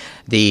represent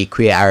the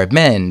queer Arab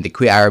men, the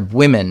queer Arab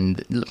women,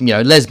 you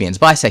know, lesbians,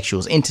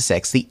 bisexuals,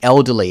 intersex, the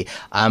elderly,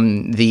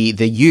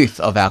 the youth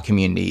of our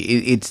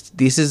community.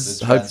 This is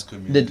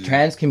the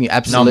trans community,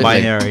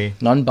 absolutely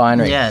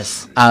non-binary.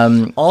 Yes,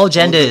 all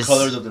genders, all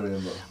the colors of the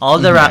rainbow, all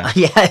the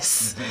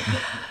yes,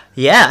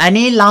 yeah.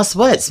 Any last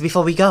words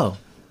before we go?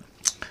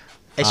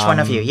 Each one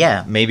of you,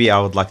 yeah. Maybe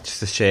I would like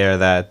to share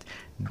that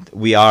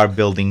we are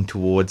building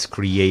towards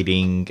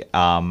creating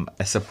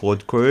a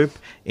support group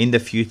in the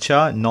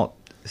future, not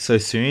so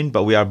soon,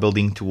 but we are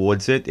building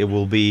towards it. It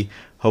will be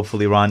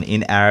hopefully run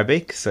in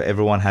Arabic, so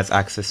everyone has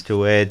access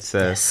to it,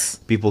 so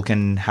people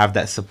can have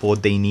that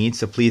support they need.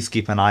 So please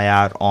keep an eye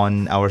out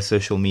on our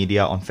social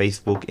media on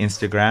Facebook,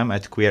 Instagram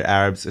at Queer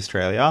Arabs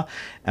Australia,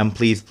 and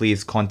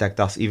please contact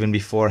us even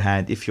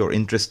beforehand if you're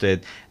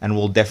interested, and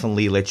we'll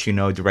definitely let you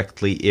know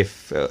directly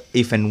if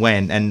and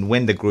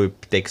when the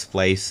group takes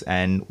place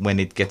and when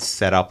it gets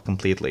set up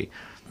completely.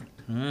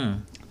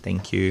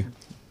 Thank you.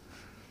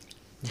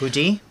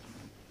 Buji?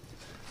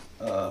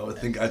 I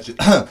think actually,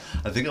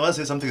 I think I want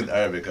to say something in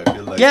Arabic. I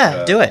feel like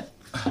do it.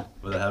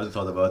 But I haven't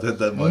thought about it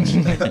that much.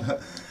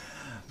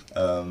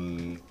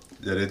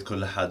 يا ريت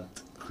كل حد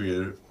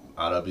queer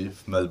عربي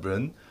في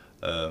ملبورن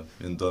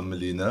ينضم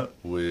لينا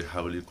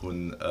ويحاول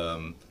يكون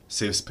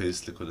safe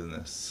space لكل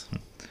الناس.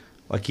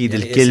 واكيد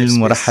الكل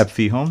مرحب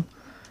فيهم.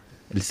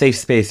 السيف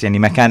سبيس يعني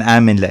مكان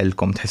آمن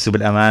لإلكم تحسوا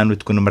بالأمان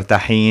وتكونوا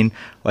مرتاحين،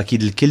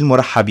 وأكيد الكل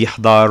مرحب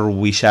يحضر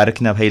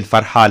ويشاركنا بهي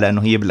الفرحة،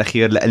 لأنه هي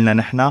بالأخير لإلنا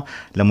نحن،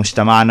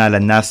 لمجتمعنا،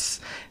 للناس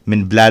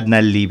من بلادنا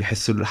اللي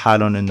بيحسوا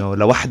حالهم إنه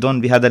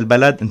لوحدهم بهذا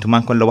البلد. أنتم ما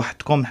نكون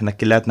لوحدكم، نحن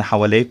كلاتنا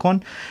حواليكم،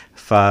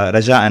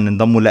 فرجاء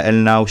انضموا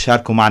لإلنا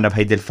وشاركوا معنا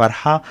بهيدي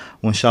الفرحة،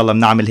 وإن شاء الله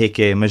بنعمل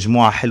هيك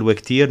مجموعة حلوة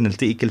كتير،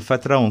 نلتقي كل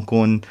فترة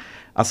ونكون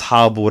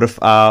أصحاب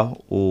ورفقة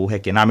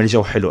وهيك نعمل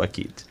جو حلو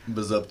أكيد.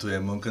 بالضبط،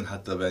 يعني ممكن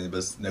حتى يعني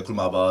بس ناكل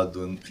مع بعض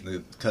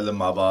ونتكلم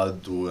مع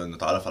بعض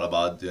ونتعرف على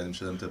بعض، يعني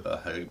مش لازم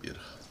تبقى حاجة كبيرة.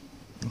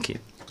 أكيد.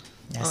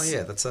 Yes. Oh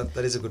yeah,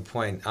 that is a good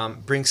point.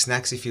 Bring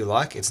snacks if you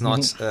like. It's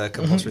not a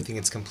compulsory thing.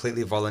 It's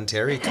completely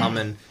voluntary. Come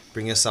and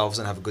bring yourselves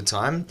and have a good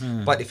time.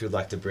 But if you'd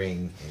like to bring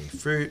any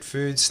fruit,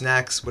 food,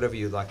 snacks, whatever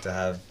you'd like to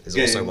have is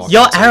also welcome.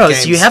 Your arrows,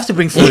 you have to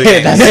bring food.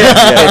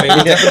 I mean,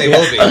 we definitely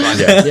will be.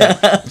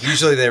 But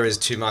usually there is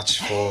too much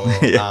for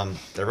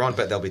everyone,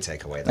 but there'll be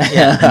takeaway.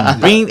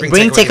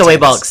 Bring takeaway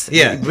box.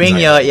 Yeah, bring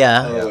your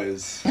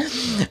Always.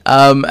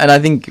 And I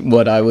think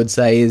what I would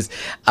say is,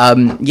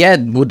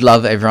 would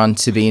love everyone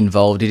to be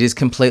involved. It is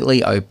completely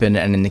open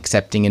and an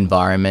accepting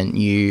environment.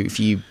 If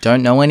you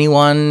don't know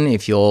anyone,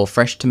 if you're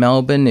fresh to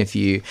Melbourne, if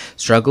you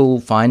struggle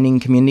finding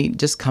community,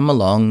 just come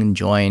along and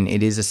join.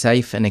 It is a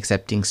safe and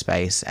accepting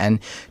space. And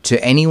to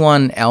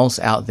anyone else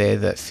out there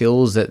that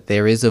feels that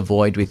there is a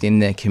void within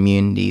their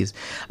communities,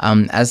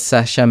 as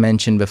Sasha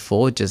mentioned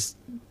before,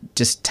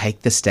 just take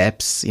the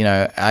steps. You know,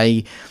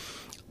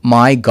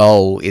 my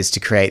goal is to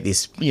create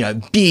this,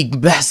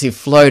 big, massive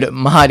float at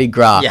Mardi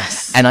Gras.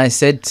 Yes. And I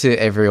said to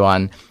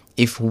everyone,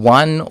 if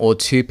 1 or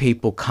 2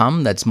 people come,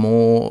 that's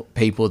more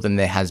people than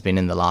there has been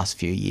in the last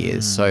few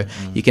years. So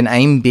you can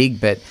aim big,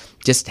 but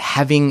just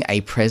having a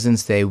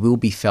presence there will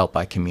be felt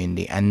by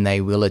community and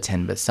they will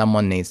attend, but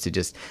someone needs to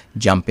just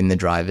jump in the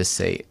driver's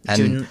seat.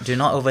 And do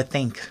not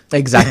overthink.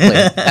 Exactly.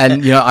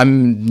 And,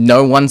 I'm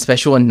no one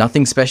special and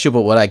nothing special,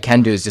 but what I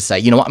can do is just say,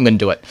 you know what, I'm going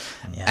to do it.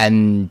 Yeah. And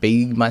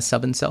be my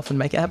stubborn self and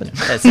make it happen.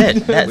 That's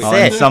it. That's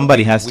it. And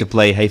somebody has to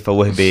play Haifa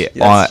Wahbi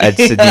at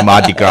Sydney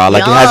Mardi Gras.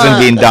 Like, it hasn't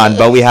been done,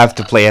 but we have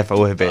to play Haifa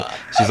Wahbi.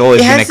 She's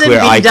always been a queer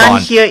icon. It hasn't been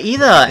done here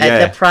either at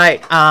the Pride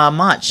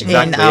March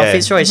in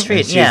Fitzroy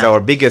Street. She's our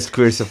biggest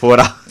queer supporter.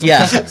 water.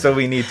 Yeah. So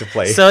we need to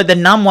play. So the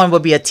numb one will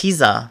be a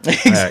teaser.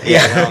 Exactly.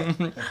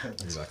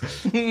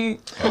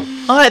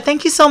 All right,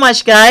 thank you so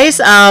much, guys,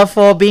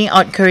 for being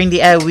out clearing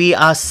the air. We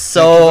are Thank you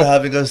for so.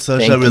 having us,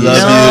 Sasha. Thank We you. love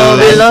No,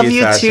 you. we love you,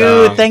 you Sasha.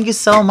 too. Thank you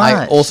so much.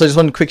 I also just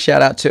want a quick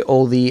shout out to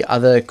all the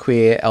other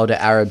queer elder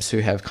Arabs who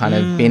have kind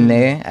of been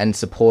there and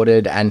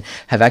supported and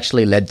have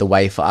actually led the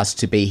way for us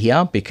to be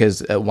here,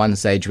 because at one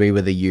stage we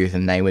were the youth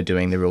and they were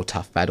doing the real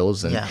tough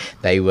battles, and Yeah.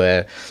 they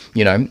were,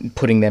 you know,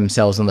 putting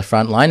themselves on the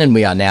front line, and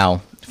we are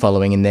now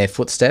following in their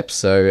footsteps.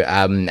 So,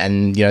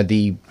 and you know,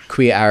 the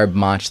Queer Arab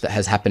March that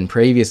has happened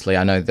previously,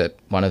 I know that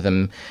one of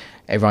them,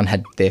 everyone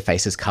had their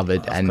faces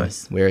covered, and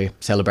course. we're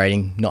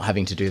celebrating not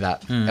having to do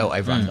that. Oh,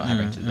 everyone's not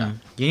having to do that.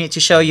 You need to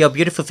show your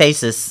beautiful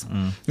faces.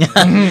 All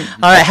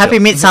right, happy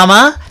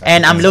Midsummer,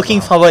 and I'm looking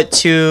forward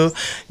to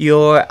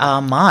your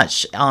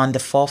march on the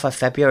 4th of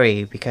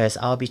February, because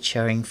I'll be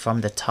cheering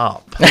from the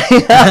top.